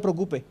otra vez, no te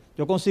preocupes,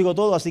 yo consigo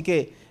todo. Así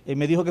que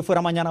me dijo que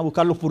fuera mañana a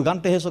buscar los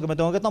purgantes esos que me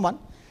tengo que tomar,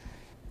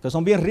 que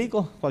son bien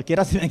ricos.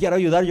 Cualquiera si me quiere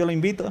ayudar yo lo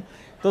invito.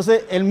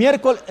 Entonces el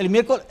miércoles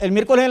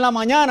en la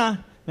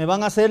mañana me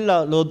van a hacer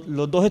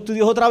los 2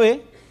 estudios otra vez,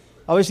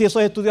 a ver si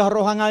esos estudios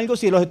arrojan algo.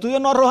 Si los estudios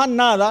no arrojan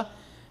nada,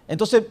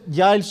 entonces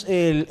ya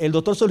el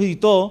doctor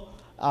solicitó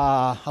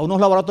a unos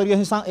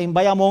laboratorios en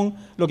Bayamón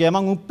lo que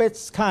llaman un PET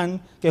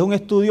scan, que es un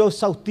estudio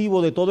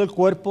exhaustivo de todo el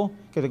cuerpo,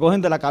 que te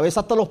cogen de la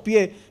cabeza hasta los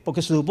pies,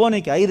 porque se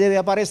supone que ahí debe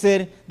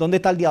aparecer dónde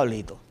está el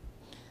diablito.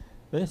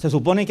 ¿Ves? Se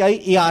supone que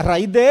ahí, y a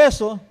raíz de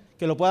eso,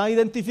 que lo puedan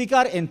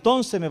identificar,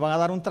 entonces me van a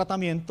dar un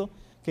tratamiento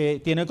que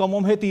tiene como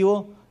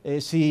objetivo,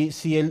 si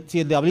el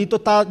diablito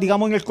está,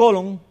 digamos, en el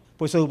colon,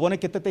 pues se supone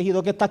que este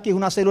tejido que está aquí es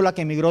una célula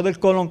que emigró del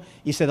colon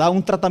y se da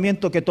un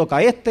tratamiento que toca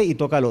y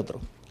toca el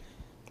otro.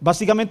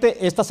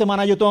 Básicamente, esta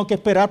semana yo tengo que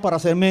esperar para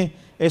hacerme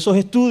esos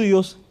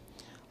estudios,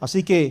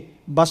 así que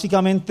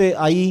básicamente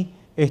ahí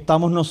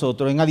estamos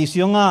nosotros. En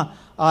adición a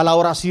a la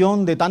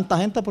oración de tanta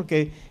gente,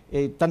 porque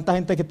tanta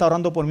gente que está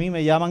orando por mí,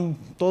 me llaman,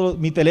 todo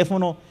mi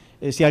teléfono,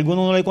 si a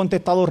alguno no le he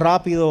contestado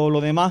rápido o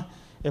lo demás,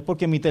 es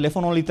porque mi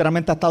teléfono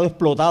literalmente ha estado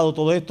explotado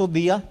todos estos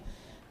días,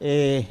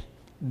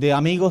 de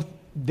amigos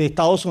de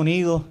Estados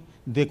Unidos,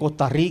 de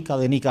Costa Rica,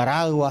 de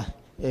Nicaragua,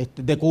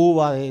 de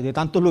Cuba, de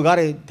tantos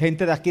lugares,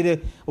 gente de aquí,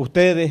 de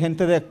ustedes,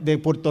 gente de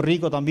Puerto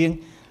Rico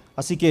también.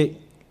 Así que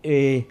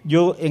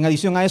yo, en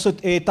adición a eso,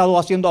 he estado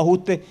haciendo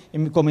ajustes.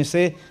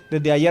 Comencé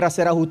desde ayer a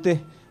hacer ajustes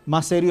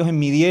más serios en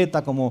mi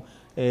dieta, como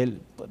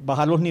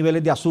bajar los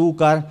niveles de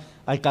azúcar,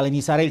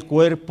 alcalinizar el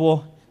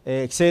cuerpo,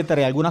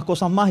 etcétera, y algunas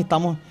cosas más.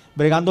 Estamos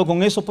bregando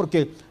con eso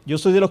porque yo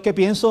soy de los que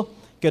pienso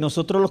que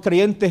nosotros los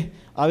creyentes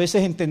a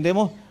veces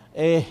entendemos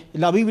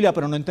la Biblia,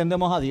 pero no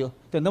entendemos a Dios.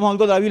 Entendemos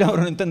algo de la Biblia,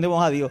 pero no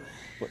entendemos a Dios.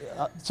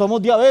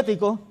 Somos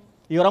diabéticos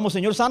y oramos,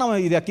 Señor,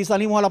 sáname, y de aquí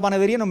salimos a la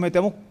panadería y nos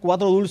metemos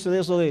 4 dulces de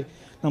eso,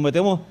 nos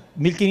metemos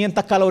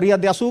 1500 calorías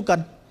de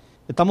azúcar.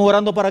 Estamos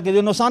orando para que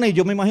Dios nos sane, y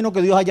yo me imagino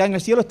que Dios allá en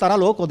el cielo estará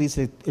loco.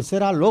 Dice, ¿él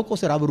será loco o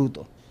será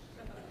bruto?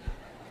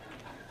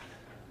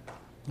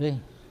 ¿Sí?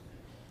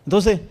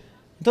 Entonces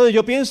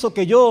yo pienso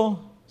que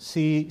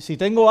si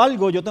tengo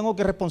algo, yo tengo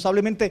que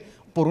responsablemente,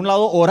 por un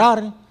lado,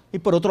 orar, y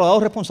por otro lado,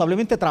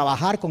 responsablemente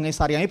trabajar con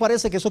esa área. A mí me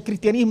parece que eso es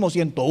cristianismo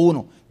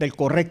 101, del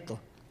correcto.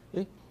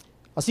 ¿Sí?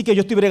 Así que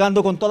yo estoy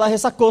bregando con todas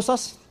esas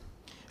cosas.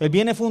 El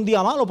viernes fue un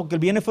día malo, porque el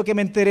viernes fue que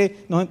me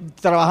enteré,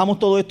 trabajamos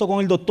todo esto con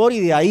el doctor, y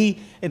de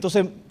ahí,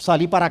 entonces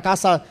salí para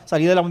casa,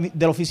 salí de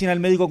la oficina del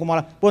médico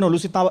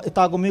Lucy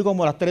estaba conmigo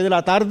como a las 3 de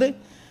la tarde,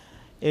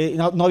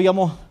 no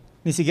habíamos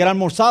ni siquiera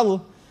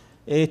almorzado,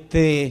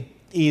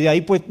 y de ahí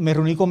pues me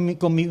reuní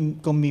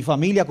con mi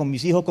familia, con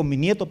mis hijos, con mis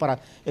nietos, para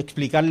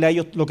explicarle a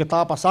ellos lo que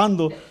estaba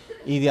pasando,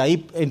 y de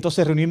ahí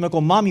entonces reunirme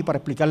con mami para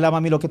explicarle a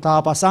mami lo que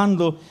estaba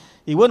pasando.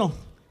 Y bueno,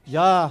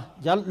 ya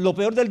lo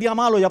peor del día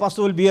malo ya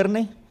pasó el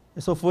viernes.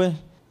 Eso fue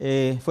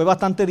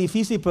bastante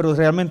difícil, pero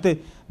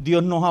realmente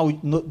Dios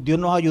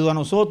nos ayudó a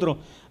nosotros.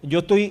 Yo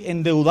estoy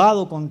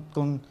endeudado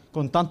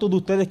con tantos de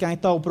ustedes que han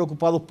estado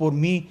preocupados por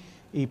mí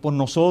y por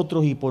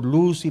nosotros y por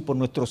Lucy, por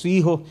nuestros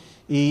hijos.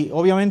 Y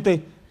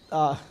obviamente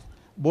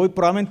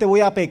probablemente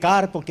voy a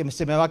pecar porque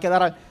se me va a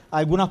quedar a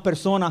algunas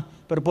personas,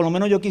 pero por lo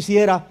menos yo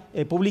quisiera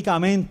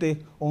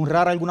públicamente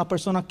honrar a algunas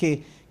personas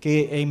que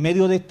en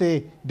medio de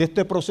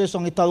este proceso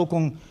han estado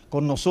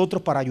con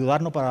nosotros para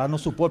ayudarnos, para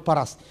darnos soporte,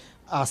 para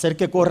hacer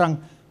que corran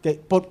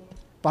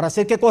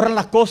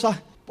las cosas.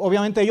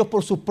 Obviamente ellos,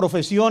 por sus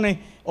profesiones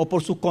o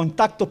por sus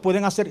contactos,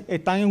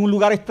 están en un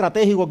lugar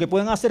estratégico que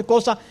pueden hacer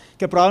cosas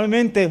que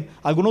probablemente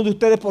algunos de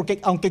ustedes, porque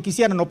aunque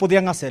quisieran, no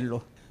podrían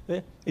hacerlo.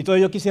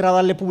 Entonces yo quisiera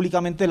darle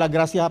públicamente las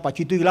gracias a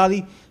Pachito y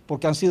Gladys,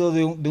 porque han sido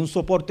de un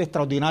soporte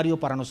extraordinario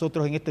para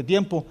nosotros en este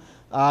tiempo.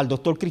 Al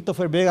doctor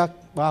Christopher Vega,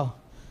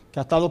 que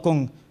ha estado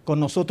con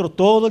nosotros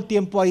todo el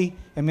tiempo ahí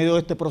en medio de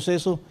este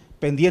proceso,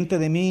 pendiente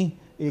de mí,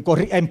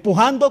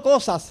 empujando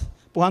cosas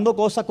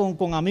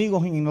con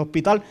amigos en el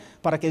hospital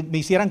para que me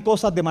hicieran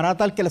cosas de manera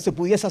tal que se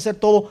pudiese hacer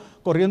todo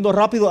corriendo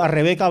rápido. A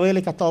Rebeca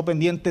Vélez, que ha estado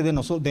pendiente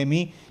de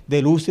mí,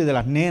 de Lucy, de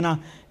las nenas,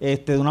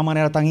 de una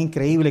manera tan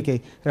increíble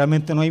que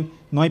realmente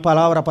no hay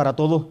palabra para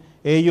todos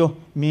ellos.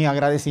 Mi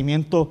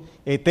agradecimiento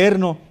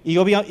eterno,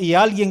 y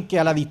alguien que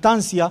a la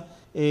distancia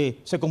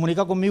se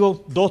comunica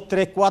conmigo 2,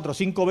 3, 4,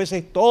 5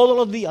 veces todos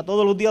los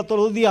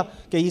días,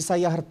 que es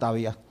Isaías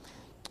Artavia.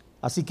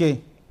 Así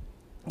que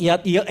Y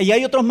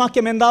hay otros más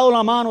que me han dado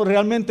la mano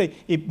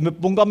realmente, y me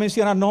pongo a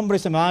mencionar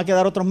nombres, se me van a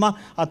quedar otros más.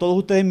 A todos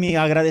ustedes mi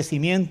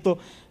agradecimiento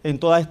en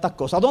todas estas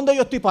cosas. ¿Dónde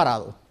yo estoy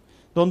parado?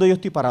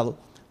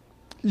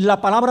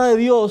 La palabra de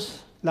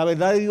Dios, la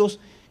verdad de Dios,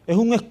 es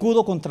un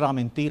escudo contra la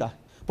mentira.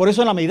 Por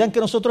eso, en la medida en que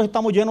nosotros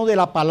estamos llenos de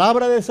la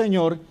palabra del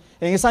Señor,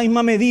 en esa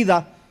misma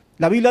medida,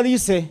 la Biblia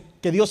dice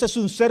que Dios es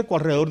un cerco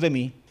alrededor de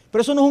mí.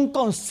 Pero eso no es un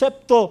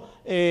concepto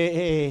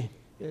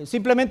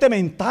simplemente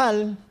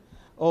mental,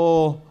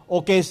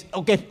 o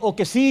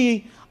que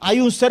sí hay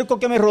un cerco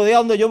que me rodea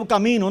donde yo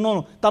camino.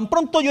 No. Tan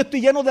pronto yo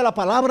estoy lleno de la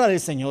palabra del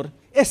Señor,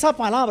 esa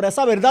palabra,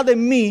 esa verdad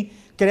en mí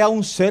crea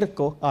un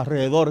cerco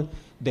alrededor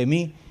de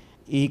mí.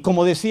 Y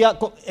como decía,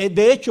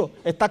 de hecho,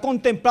 está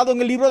contemplado en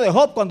el libro de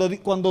Job,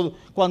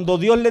 cuando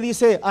Dios le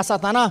dice a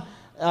Satanás,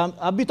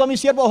 ¿has visto a mi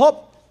siervo Job?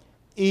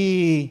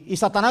 Y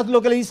Satanás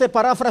lo que le dice,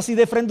 paráfrasis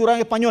de Fren Durán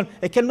en español,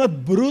 es que él no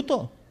es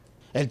bruto.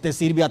 Él te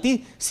sirve a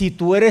ti si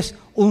tú eres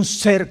un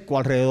cerco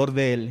alrededor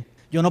de él.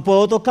 Yo no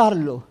puedo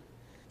tocarlo.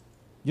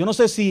 Yo no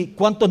sé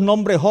cuántos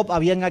nombres Job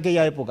había en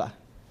aquella época.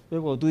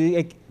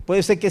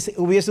 Puede ser que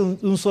hubiese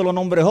un solo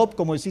nombre Job,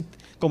 como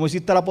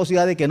existe la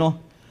posibilidad de que no.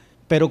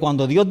 Pero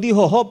cuando Dios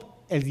dijo Job,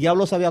 el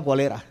diablo sabía cuál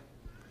era.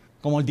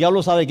 Como el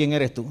diablo sabe quién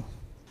eres tú.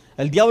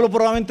 El diablo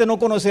probablemente no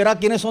conocerá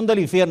quiénes son del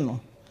infierno,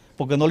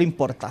 porque no le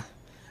importa.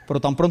 Pero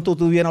tan pronto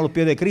tú vienes a los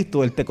pies de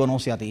Cristo, Él te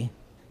conoce a ti.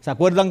 ¿Se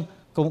acuerdan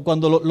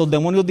cuando los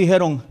demonios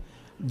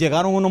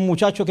llegaron unos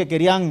muchachos que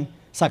querían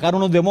sacar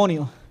unos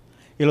demonios?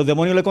 Y los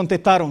demonios le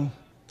contestaron.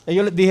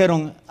 Ellos les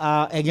dijeron,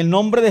 en el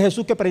nombre de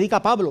Jesús que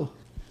predica Pablo.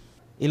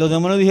 Y los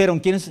demonios dijeron,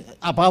 ¿quién es?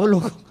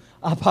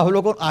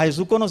 A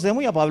Jesús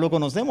conocemos y a Pablo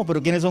conocemos,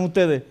 pero ¿quiénes son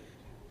ustedes?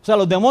 O sea,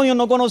 los demonios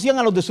no conocían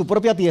a los de su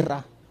propia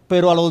tierra,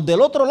 pero a los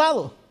del otro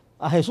lado,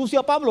 a Jesús y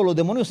a Pablo, los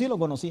demonios sí lo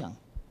conocían.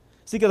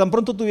 Así que tan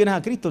pronto tú vienes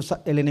a Cristo,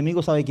 el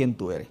enemigo sabe quién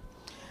tú eres.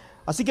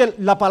 Así que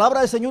la palabra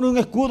del Señor es un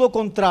escudo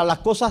contra las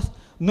cosas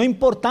no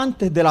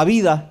importantes de la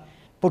vida,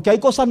 porque hay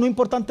cosas no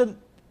importantes,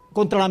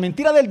 contra la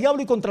mentira del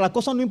diablo y contra las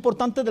cosas no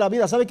importantes de la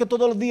vida. ¿Sabes que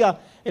todos los días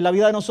en la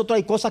vida de nosotros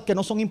hay cosas que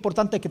no son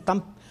importantes, que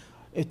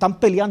están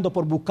peleando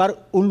por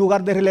buscar un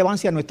lugar de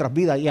relevancia en nuestras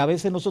vidas? Y a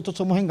veces nosotros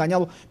somos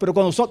engañados. Pero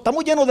cuando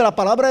estamos llenos de la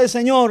palabra del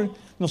Señor,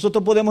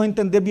 nosotros podemos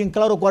entender bien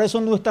claro cuáles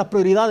son nuestras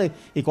prioridades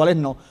y cuáles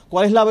no.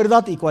 Cuál es la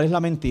verdad y cuál es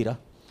la mentira.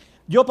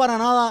 Yo para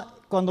nada,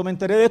 cuando me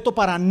enteré de esto,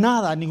 para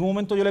nada, en ningún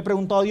momento yo le he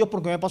preguntado a Dios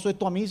por qué me pasó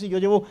esto a mí. Si yo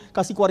llevo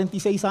casi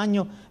 46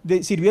 años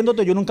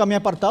sirviéndote, yo nunca me he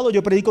apartado,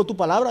 yo predico tu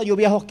palabra, yo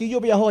viajo aquí,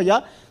 yo viajo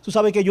allá. Tú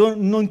sabes que yo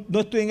no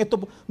estoy en esto,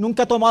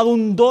 nunca he tomado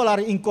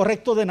 $1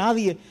 incorrecto de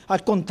nadie.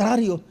 Al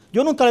contrario,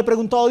 yo nunca le he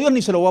preguntado a Dios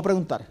ni se lo voy a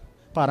preguntar.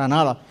 Para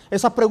nada.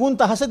 Esas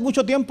preguntas, hace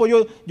mucho tiempo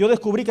yo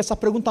descubrí que esas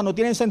preguntas no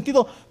tienen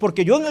sentido,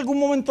 porque yo en algún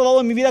momento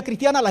dado en mi vida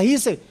cristiana las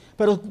hice,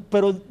 pero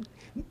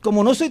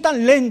como no soy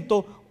tan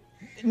lento,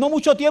 no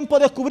mucho tiempo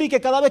descubrí que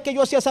cada vez que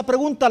yo hacía esa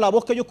pregunta, la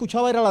voz que yo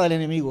escuchaba era la del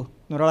enemigo,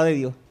 no era la de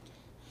Dios.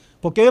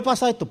 ¿Por qué me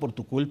pasa esto? Por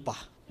tu culpa.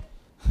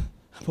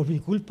 Por mi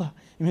culpa.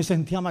 Y me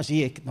sentía más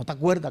así. ¿No te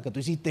acuerdas que tú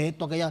hiciste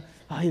esto, aquella?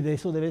 Ay, de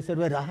eso debe ser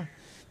verdad.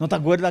 ¿No te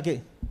acuerdas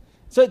que?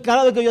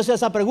 Cada vez que yo hacía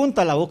esa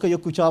pregunta, la voz que yo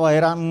escuchaba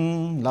era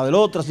la del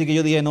otro. Así que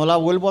yo dije, no la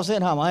vuelvo a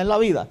hacer jamás en la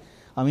vida.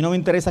 A mí no me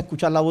interesa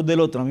escuchar la voz del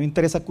otro, a mí me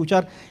interesa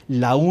escuchar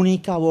la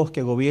única voz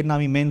que gobierna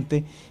mi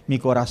mente, mi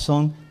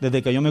corazón,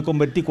 desde que yo me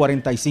convertí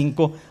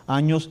 45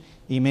 años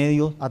y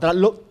medio atrás.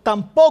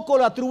 Tampoco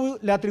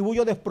le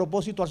atribuyo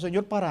despropósito al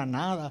Señor para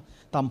nada,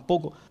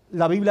 tampoco.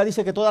 La Biblia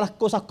dice que todas las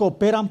cosas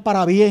cooperan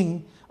para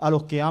bien a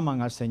los que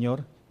aman al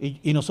Señor.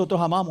 Y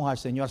nosotros amamos al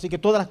Señor. Así que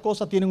todas las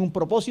cosas tienen un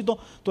propósito,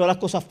 todas las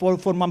cosas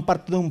forman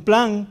parte de un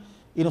plan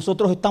y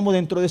nosotros estamos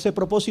dentro de ese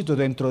propósito y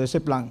dentro de ese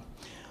plan.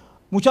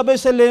 Muchas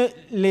veces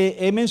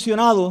le he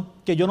mencionado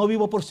que yo no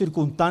vivo por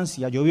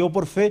circunstancias, yo vivo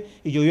por fe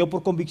y yo vivo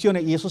por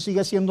convicciones, y eso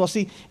sigue siendo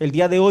así el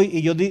día de hoy,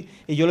 y yo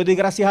le doy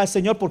gracias al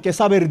Señor porque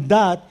esa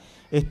verdad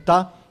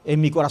está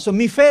en mi corazón.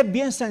 Mi fe es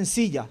bien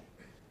sencilla,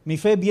 mi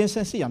fe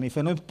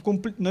no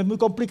es muy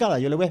complicada.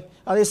 Yo le voy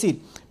a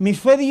decir, mi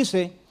fe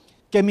dice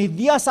que mis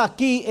días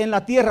aquí en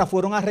la tierra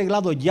fueron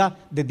arreglados ya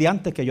desde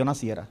antes que yo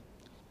naciera.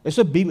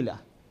 Eso es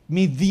Biblia.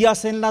 Mis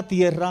días en la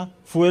tierra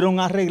fueron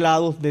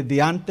arreglados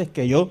desde antes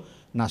que yo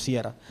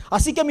naciera.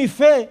 Así que mi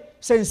fe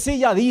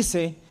sencilla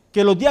dice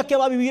que los días que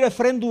va a vivir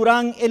Efrén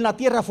Durán en la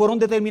tierra fueron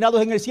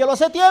determinados en el cielo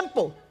hace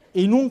tiempo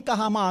y nunca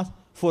jamás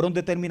fueron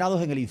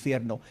determinados en el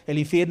infierno. El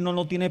infierno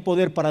no tiene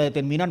poder para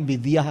determinar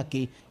mis días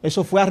aquí.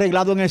 Eso fue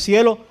arreglado en el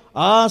cielo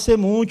hace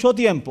mucho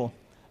tiempo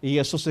y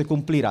eso se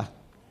cumplirá.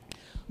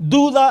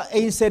 Duda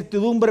e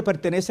incertidumbre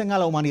pertenecen a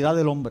la humanidad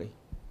del hombre.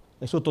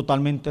 Eso es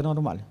totalmente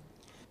normal.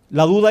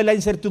 La duda y la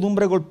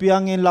incertidumbre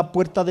golpean en la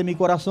puerta de mi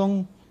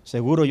corazón.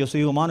 Seguro, yo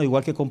soy humano,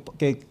 igual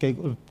que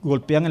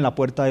golpean en la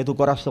puerta de tu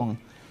corazón.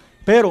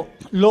 Pero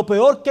lo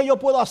peor que yo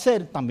puedo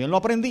hacer, también lo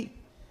aprendí,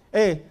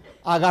 es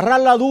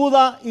agarrar la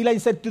duda y la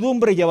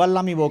incertidumbre y llevarla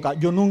a mi boca.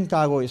 Yo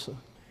nunca hago eso.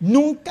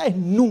 Nunca es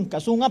nunca,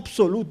 es un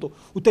absoluto.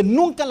 Usted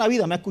nunca en la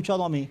vida me ha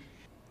escuchado a mí,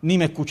 ni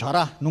me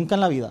escuchará, nunca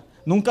en la vida.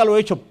 Nunca lo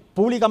he hecho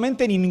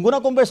públicamente, ni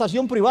ninguna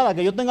conversación privada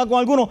que yo tenga con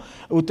alguno.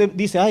 Usted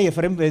dice, ay,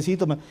 Efrén,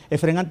 besito,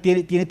 Efrén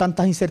tiene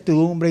tantas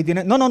incertidumbres y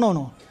tiene...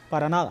 No,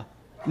 para nada.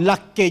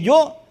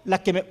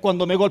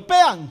 Cuando me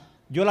golpean,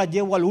 yo las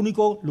llevo al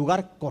único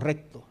lugar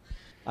correcto,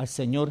 al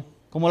Señor.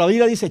 Como la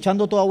Biblia dice,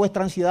 echando toda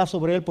vuestra ansiedad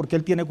sobre Él, porque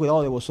Él tiene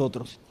cuidado de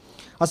vosotros.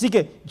 Así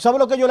que, ¿sabe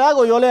lo que yo le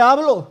hago? Yo le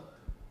hablo.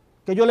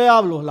 ¿Qué yo le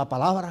hablo? La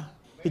palabra.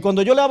 Y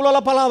cuando yo le hablo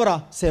la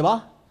palabra, se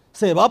va.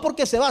 Se va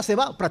porque se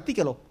va.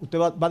 Practíquelo. Usted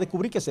va a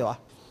descubrir que se va.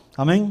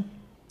 Amén.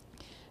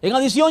 En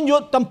adición,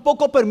 yo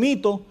tampoco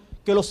permito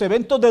que los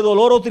eventos de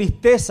dolor o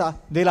tristeza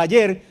del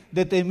ayer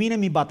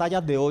determinen mis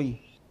batallas de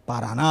hoy.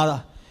 Para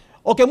nada.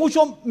 O que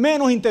mucho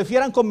menos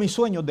interfieran con mis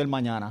sueños del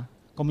mañana,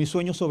 con mis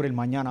sueños sobre el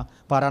mañana,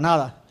 para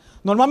nada.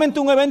 Normalmente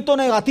un evento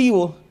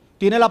negativo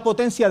tiene la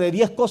potencia de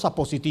 10 cosas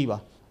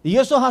positivas. Y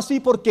eso es así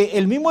porque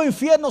el mismo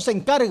infierno se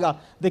encarga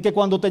de que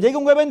cuando te llegue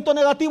un evento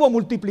negativo,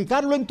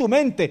 multiplicarlo en tu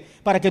mente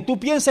para que tú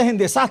pienses en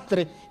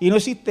desastre y no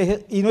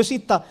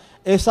exista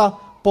esa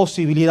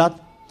posibilidad.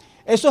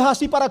 Eso es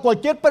así para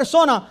cualquier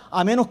persona,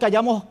 a menos que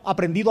hayamos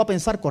aprendido a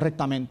pensar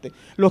correctamente.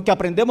 Los que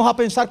aprendemos a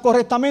pensar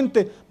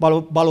correctamente,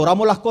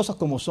 valoramos las cosas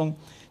como son.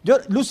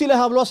 Lucy les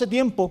habló hace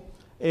tiempo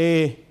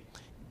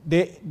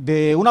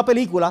de una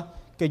película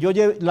que yo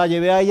la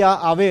llevé a ella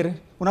a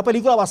ver, una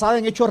película basada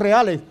en hechos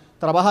reales.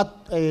 Trabaja,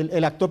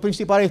 el actor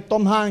principal es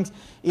Tom Hanks,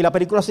 y la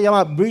película se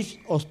llama Bridge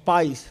of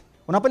Spies.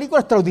 Una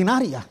película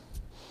extraordinaria.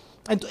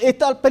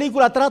 Esta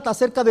película trata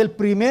acerca del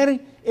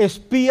primer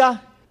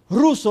espía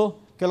ruso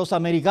que los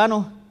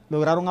americanos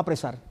lograron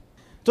apresar.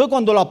 Entonces,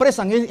 cuando lo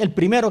apresan, es el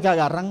primero que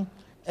agarran.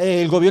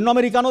 El gobierno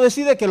americano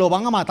decide que lo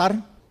van a matar,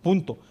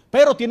 punto.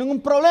 Pero tienen un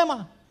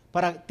problema,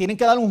 tienen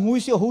que dar un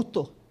juicio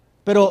justo.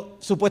 Pero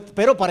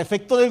para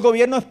efecto del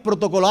gobierno es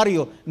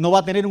protocolario. No va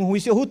a tener un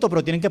juicio justo,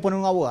 pero tienen que poner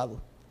un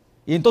abogado.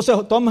 Y entonces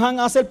Tom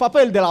Hanks hace el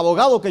papel del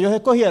abogado que ellos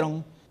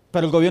escogieron,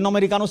 pero el gobierno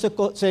americano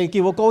se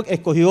equivocó,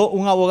 escogió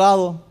un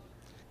abogado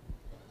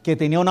que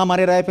tenía una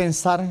manera de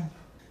pensar,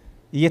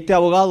 y este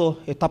abogado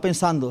está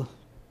pensando,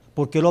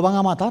 ¿por qué lo van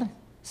a matar?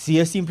 Si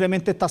él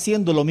simplemente está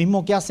haciendo lo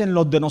mismo que hacen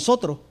los de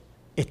nosotros,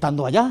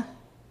 estando allá,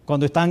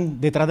 cuando están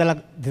detrás de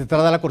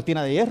la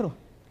cortina de hierro.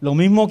 Lo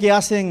mismo que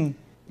hacen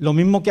los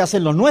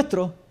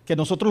nuestros, que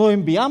nosotros los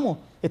enviamos,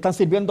 están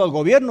sirviendo al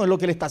gobierno, es lo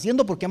que le está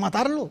haciendo, ¿por qué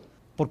matarlo?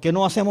 ¿Por qué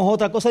no hacemos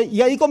otra cosa?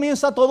 Y ahí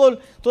comienza todo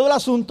el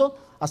asunto.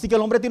 Así que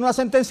el hombre tiene una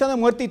sentencia de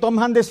muerte y Tom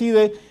Hanks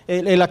decide,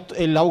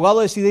 el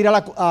abogado decide ir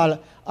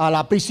a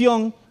la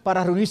prisión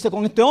para reunirse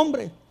con este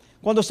hombre.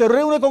 Cuando se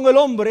reúne con el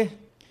hombre,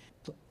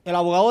 el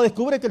abogado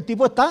descubre que el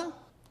tipo está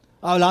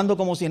hablando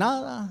como si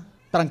nada,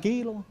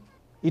 tranquilo.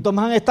 Y Tom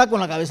Hanks está con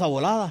la cabeza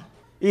volada.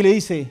 Y le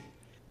dice,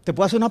 ¿te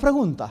puedo hacer una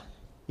pregunta?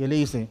 Y él le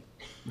dice,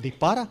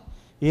 dispara.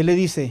 Y él le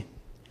dice,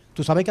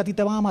 ¿tú sabes que a ti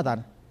te van a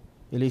matar?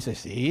 Y él le dice,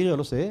 sí, yo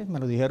lo sé, me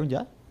lo dijeron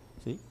ya.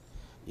 ¿Sí?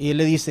 Y él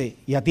le dice,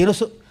 ¿y a ti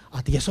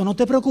eso no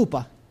te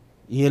preocupa?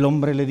 Y el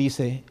hombre le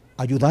dice,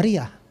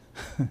 ayudaría.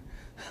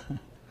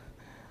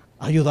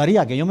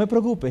 Ayudaría que yo me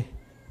preocupe.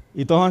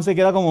 Y Tom Hanks se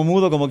queda como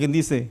mudo, como quien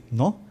dice,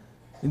 no.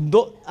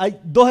 Hay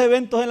dos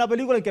eventos en la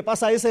película en que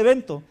pasa ese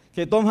evento,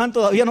 que Tom Hanks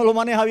todavía no lo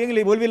maneja bien y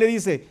le vuelve y le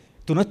dice,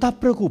 tú no estás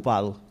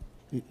preocupado.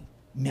 Y,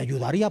 me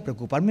ayudaría,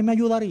 preocuparme me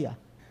ayudaría.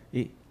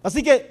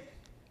 Así que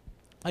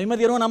a mí me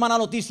dieron una mala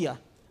noticia.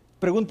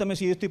 Pregúntame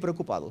si yo estoy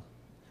preocupado.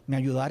 Me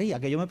ayudaría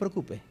que yo me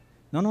preocupe.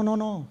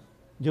 No.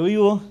 Yo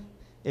vivo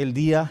el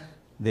día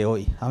de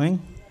hoy. Amén.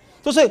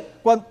 Entonces,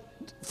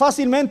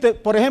 fácilmente,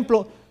 por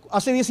ejemplo,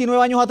 hace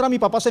 19 años atrás mi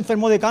papá se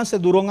enfermó de cáncer,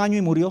 duró 1 año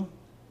y murió.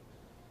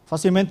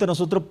 Fácilmente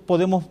nosotros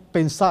podemos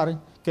pensar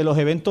que los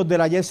eventos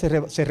del ayer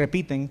se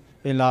repiten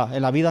en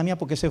la vida mía,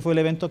 porque ese fue el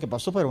evento que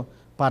pasó, pero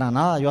para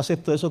nada, yo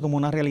acepto eso como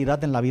una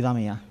realidad en la vida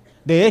mía.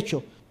 De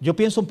hecho, yo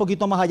pienso un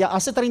poquito más allá.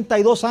 Hace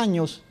 32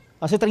 años,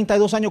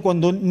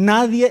 cuando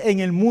nadie en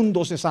el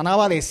mundo se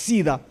sanaba de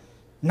SIDA,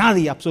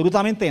 nadie,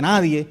 absolutamente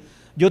nadie,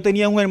 yo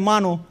tenía un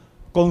hermano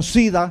con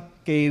SIDA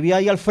que vivía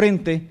ahí al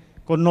frente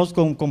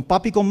con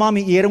papi y con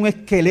mami, y era un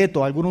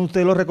esqueleto, algunos de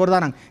ustedes lo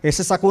recordarán. Él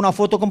se sacó una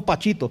foto con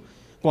Pachito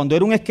cuando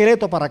era un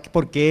esqueleto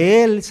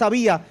porque él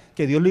sabía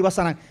que Dios lo iba a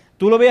sanar.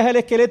 Tú lo veías el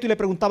esqueleto y le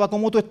preguntaba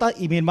 ¿cómo tú estás?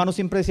 Y mi hermano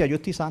siempre decía, yo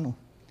estoy sano.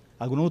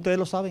 Algunos de ustedes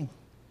lo saben.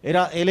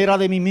 Él era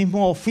de mi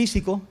mismo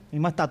físico,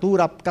 misma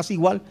estatura, casi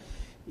igual,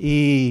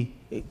 y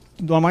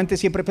normalmente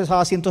siempre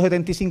pesaba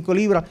 175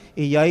 libras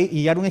y ya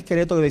era un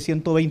esqueleto de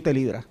 120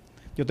 libras.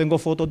 Yo tengo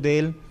fotos de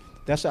él,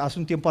 hace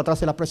un tiempo atrás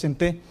se las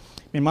presenté.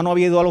 Mi hermano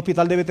había ido al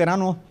hospital de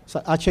veteranos,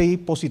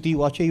 HIV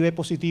positivo.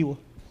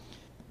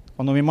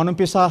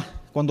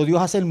 Cuando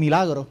Dios hace el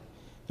milagro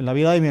en la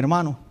vida de mi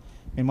hermano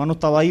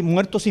estaba ahí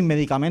muerto sin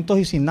medicamentos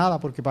y sin nada,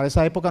 porque para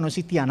esa época no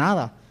existía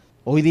nada.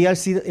 Hoy día el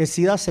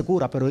SIDA se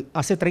cura, pero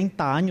hace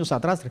 30 años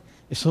atrás,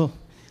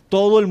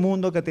 todo el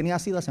mundo que tenía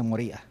SIDA se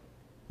moría.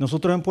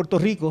 Nosotros en Puerto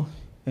Rico,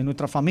 en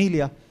nuestra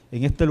familia,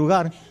 en este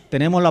lugar,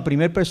 tenemos la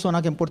primera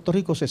persona que en Puerto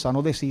Rico se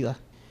sanó de SIDA,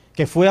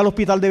 que fue al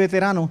hospital de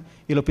veteranos,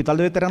 y el hospital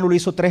de veteranos le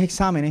hizo 3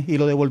 exámenes y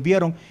lo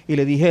devolvieron y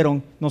le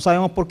dijeron, no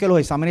sabemos por qué los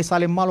exámenes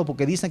salen malos,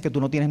 porque dicen que tú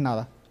no tienes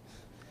nada.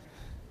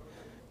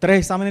 3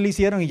 exámenes le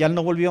hicieron y ya él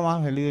no volvió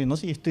más. Él dijo, no,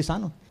 sí, estoy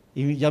sano.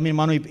 Y ya mi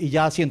hermano, y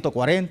ya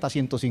 140,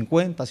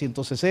 150,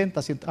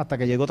 160, hasta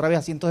que llegó otra vez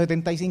a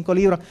 175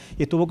 libras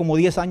y estuvo como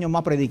 10 años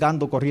más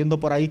predicando, corriendo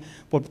por ahí,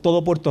 por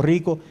todo Puerto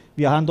Rico,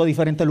 viajando a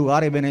diferentes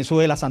lugares,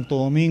 Venezuela, Santo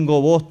Domingo,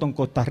 Boston,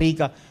 Costa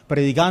Rica,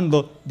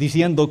 predicando,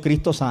 diciendo,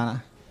 Cristo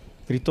sana,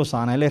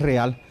 Él es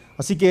real.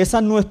 Así que esa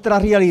es nuestra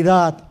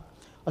realidad.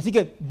 Así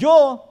que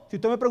si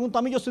usted me pregunta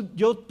a mí,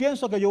 yo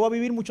pienso que yo voy a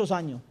vivir muchos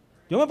años.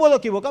 Yo me puedo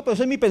equivocar, pero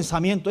ese es mi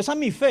pensamiento, esa es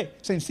mi fe,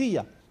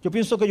 sencilla. Yo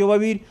pienso que yo voy a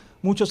vivir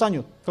muchos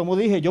años. Como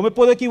dije, yo me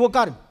puedo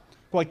equivocar.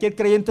 Cualquier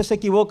creyente se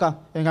equivoca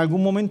en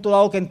algún momento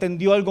dado que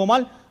entendió algo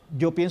mal.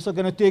 Yo pienso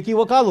que no estoy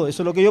equivocado,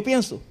 eso es lo que yo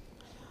pienso.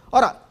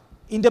 Ahora,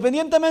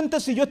 independientemente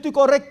si yo estoy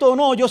correcto o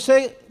no, yo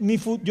sé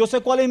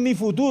cuál es mi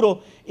futuro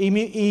y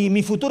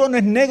mi futuro no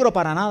es negro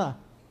para nada.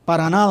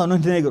 Para nada no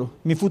es negro.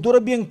 Mi futuro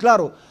es bien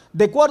claro.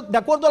 De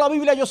acuerdo a la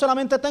Biblia, yo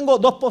solamente tengo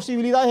 2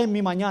 posibilidades en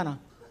mi mañana.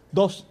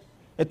 2.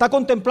 Está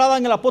contemplada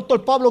en el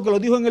apóstol Pablo, que lo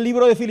dijo en el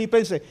libro de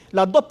Filipenses.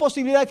 Las 2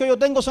 posibilidades que yo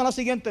tengo son las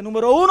siguientes.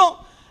 Número 1,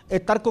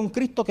 estar con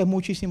Cristo, que es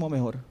muchísimo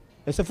mejor.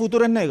 ¿Ese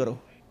futuro es negro?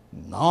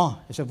 No,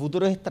 ese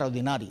futuro es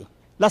extraordinario.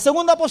 La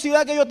segunda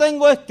posibilidad que yo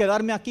tengo es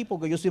quedarme aquí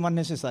porque yo soy más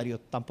necesario.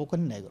 Tampoco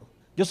es negro.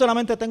 Yo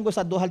solamente tengo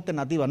esas 2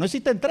 alternativas. No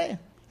existen 3.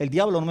 El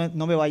diablo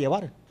no me va a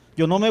llevar.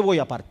 Yo no me voy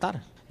a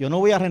apartar. Yo no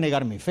voy a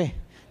renegar mi fe.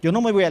 Yo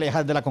no me voy a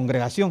alejar de la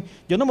congregación.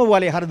 Yo no me voy a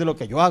alejar de lo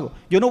que yo hago.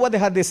 Yo no voy a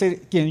dejar de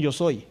ser quien yo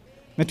soy.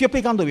 Me estoy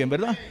explicando bien,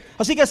 ¿verdad?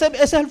 Así que ese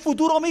es el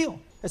futuro mío.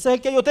 Ese es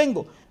el que yo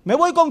tengo. Me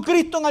voy con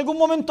Cristo en algún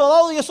momento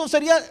dado y eso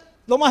sería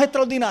lo más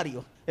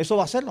extraordinario. Eso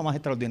va a ser lo más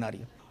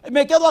extraordinario.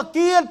 Me quedo aquí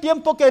el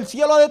tiempo que el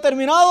cielo ha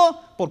determinado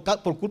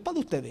por culpa de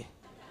ustedes.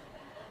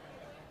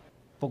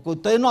 porque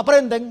ustedes no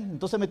aprenden,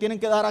 entonces me tienen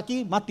que dar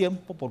aquí más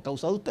tiempo por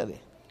causa de ustedes.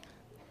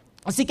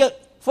 Así que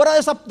fuera de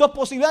esas dos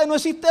posibilidades no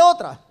existe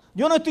otra.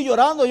 Yo no estoy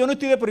llorando, yo no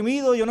estoy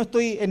deprimido, yo no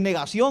estoy en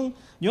negación,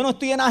 yo no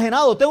estoy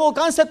enajenado. Tengo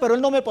cáncer, pero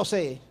Él no me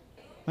posee.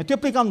 Me estoy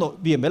explicando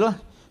bien, ¿verdad?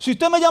 Si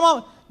usted me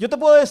llama, yo te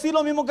puedo decir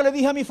lo mismo que le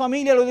dije a mi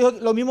familia,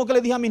 lo mismo que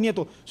le dije a mis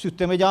nietos. Si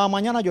usted me llama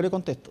mañana, yo le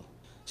contesto.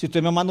 Si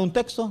usted me manda un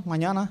texto,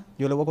 mañana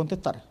yo le voy a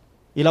contestar.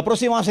 Y la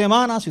próxima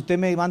semana, si usted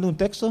me manda un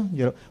texto,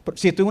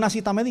 si estoy en una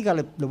cita médica,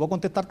 le voy a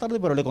contestar tarde,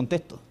 pero le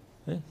contesto.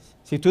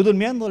 Si estoy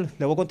durmiendo,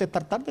 le voy a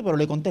contestar tarde, pero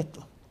le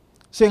contesto.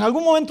 Si en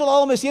algún momento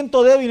dado me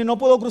siento débil y no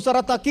puedo cruzar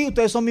hasta aquí,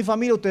 ustedes son mi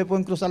familia, ustedes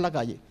pueden cruzar la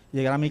calle,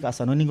 llegar a mi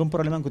casa. No hay ningún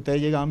problema en que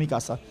ustedes lleguen a mi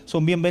casa.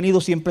 Son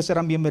bienvenidos, siempre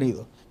serán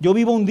bienvenidos. Yo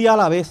vivo un día a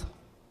la vez.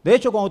 De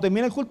hecho, cuando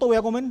termine el culto voy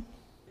a comer.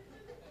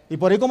 Y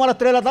por ahí como a las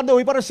 3 de la tarde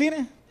voy para el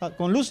cine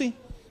con Lucy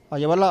a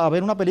llevarla a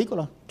ver una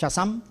película,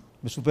 Shazam,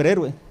 de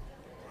superhéroe,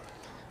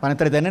 para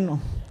entretenernos.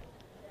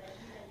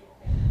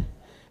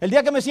 El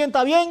día que me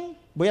sienta bien,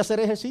 voy a hacer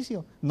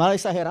ejercicio. Nada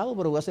exagerado,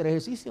 pero voy a hacer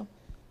ejercicio.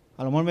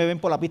 A lo mejor me ven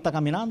por la pista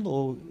caminando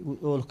o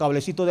los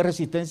cablecitos de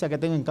resistencia que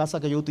tengo en casa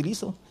que yo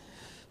utilizo.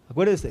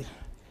 Acuérdense,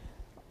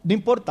 no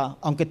importa,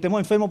 aunque estemos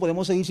enfermos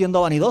podemos seguir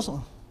siendo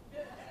vanidosos.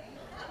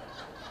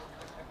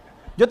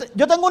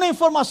 Yo tengo una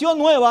información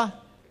nueva.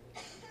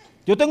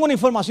 Yo tengo una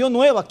información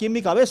nueva aquí en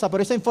mi cabeza,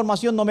 pero esa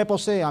información no me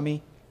posee a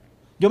mí.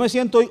 Yo me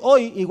siento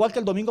hoy igual que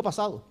el domingo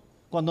pasado,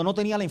 cuando no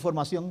tenía la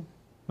información.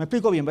 Me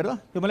explico bien,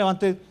 ¿verdad? Yo me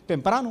levanté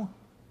temprano,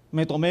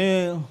 me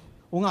tomé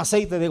un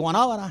aceite de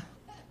guanábana.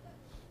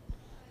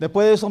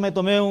 Después de eso me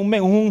tomé un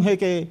menjunje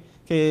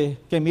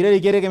que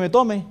Mireli quiere que me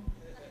tome.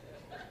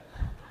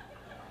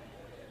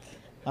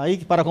 Ahí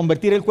para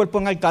convertir el cuerpo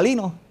en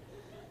alcalino.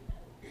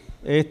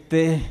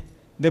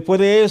 Después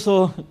de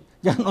eso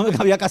ya no me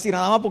cabía casi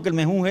nada más porque el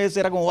menjunje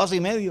ese era como vaso y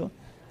medio.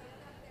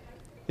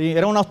 Y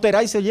era una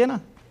austera y se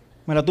llena.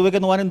 Me la tuve que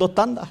tomar en 2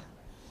 tandas.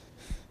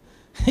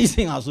 Y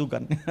sin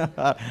azúcar.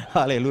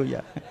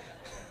 Aleluya.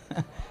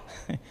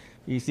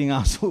 Y sin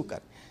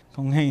azúcar.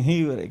 Con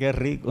jengibre, qué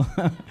rico.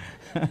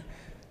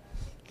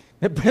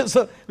 Después de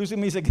eso, Lucy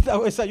me dice, ¿qué te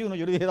hago desayuno?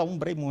 Yo le dije, da un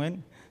break, mujer.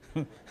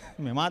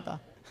 Me mata.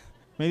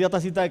 Media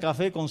tacita de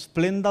café con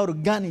Splenda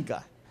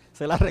orgánica.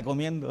 Se la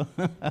recomiendo.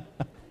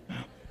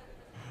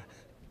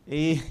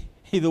 Y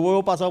de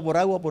huevo pasado por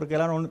agua porque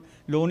era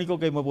lo único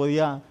que me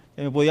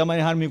podía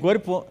manejar mi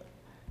cuerpo.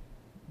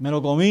 Me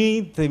lo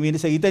comí,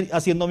 seguí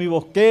haciendo mi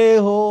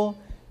bosquejo,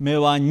 me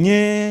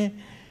bañé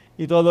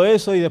y todo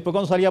eso. Y después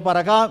cuando salía para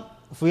acá,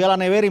 fui a la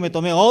nevera y me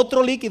tomé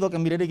otro líquido que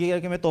Mireli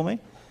quiere que me tome.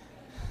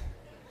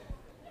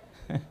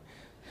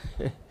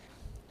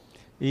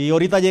 Y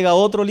ahorita llega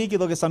otro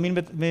líquido que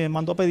Samir me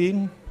mandó a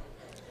pedir.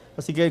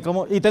 Así que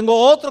y tengo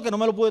otro que no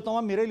me lo pude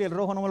tomar, Mireli, el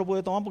rojo no me lo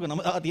pude tomar porque no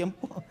me daba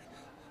tiempo.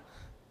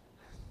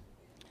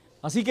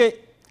 Así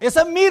que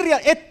esa es mi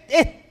realidad.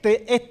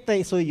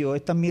 Este soy yo,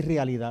 esta es mi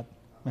realidad.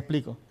 ¿Me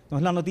explico? No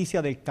es la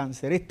noticia del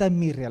cáncer, esta es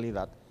mi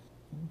realidad.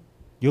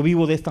 Yo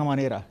vivo de esta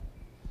manera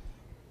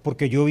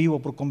porque yo vivo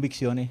por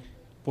convicciones,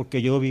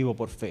 porque yo vivo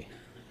por fe.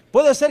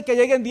 Puede ser que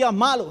lleguen días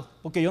malos,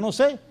 porque yo no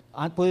sé.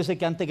 Puede ser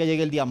que antes que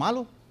llegue el día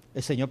malo,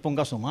 el Señor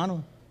ponga su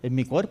mano en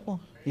mi cuerpo.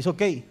 It's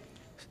okay.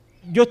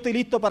 Yo estoy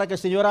listo para que el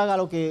Señor haga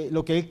lo que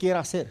Él quiera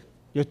hacer.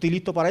 Yo estoy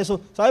listo para eso.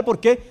 ¿Sabe por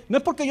qué? No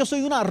es porque yo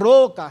soy una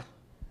roca,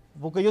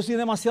 porque yo soy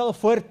demasiado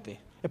fuerte.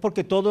 Es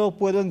porque todo lo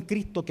puedo en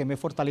Cristo que me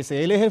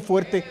fortalece. Él es el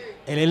fuerte,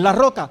 Él es la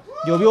roca.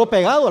 Yo vivo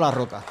pegado a la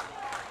roca.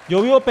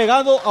 Yo vivo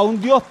pegado a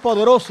un Dios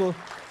poderoso.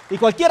 Y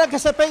cualquiera que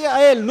se pegue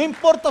a Él, no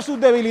importa sus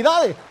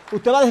debilidades,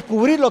 usted va a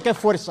descubrir lo que es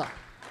fuerza.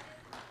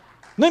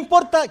 No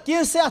importa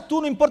quién seas tú,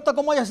 no importa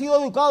cómo hayas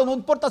sido educado, no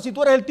importa si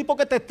tú eres el tipo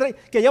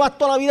que llevas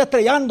toda la vida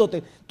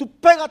estrellándote. Tú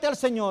pégate al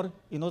Señor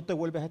y no te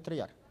vuelves a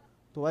estrellar.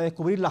 Tú vas a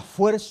descubrir la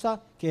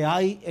fuerza que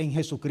hay en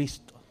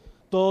Jesucristo.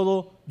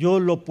 Todo yo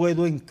lo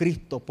puedo en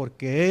Cristo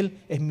porque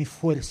Él es mi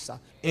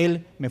fuerza.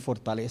 Él me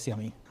fortalece a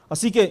mí.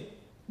 Así que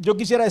yo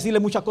quisiera decirle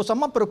muchas cosas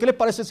más, pero ¿qué les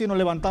parece si nos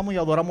levantamos y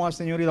adoramos al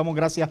Señor y damos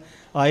gracias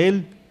a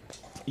Él?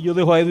 Y yo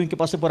dejo a Edwin que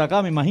pase por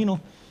acá, me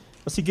imagino.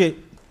 Así que,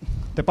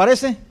 ¿te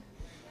parece?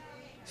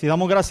 Si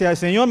damos gracias al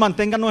Señor,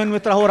 manténganos en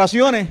nuestras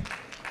oraciones.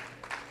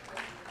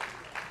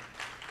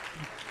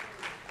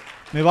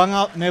 Me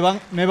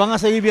van a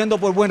seguir viendo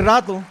por buen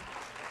rato.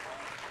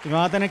 Y me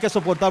van a tener que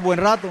soportar buen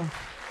rato.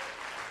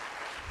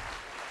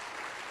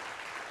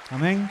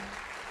 Amén.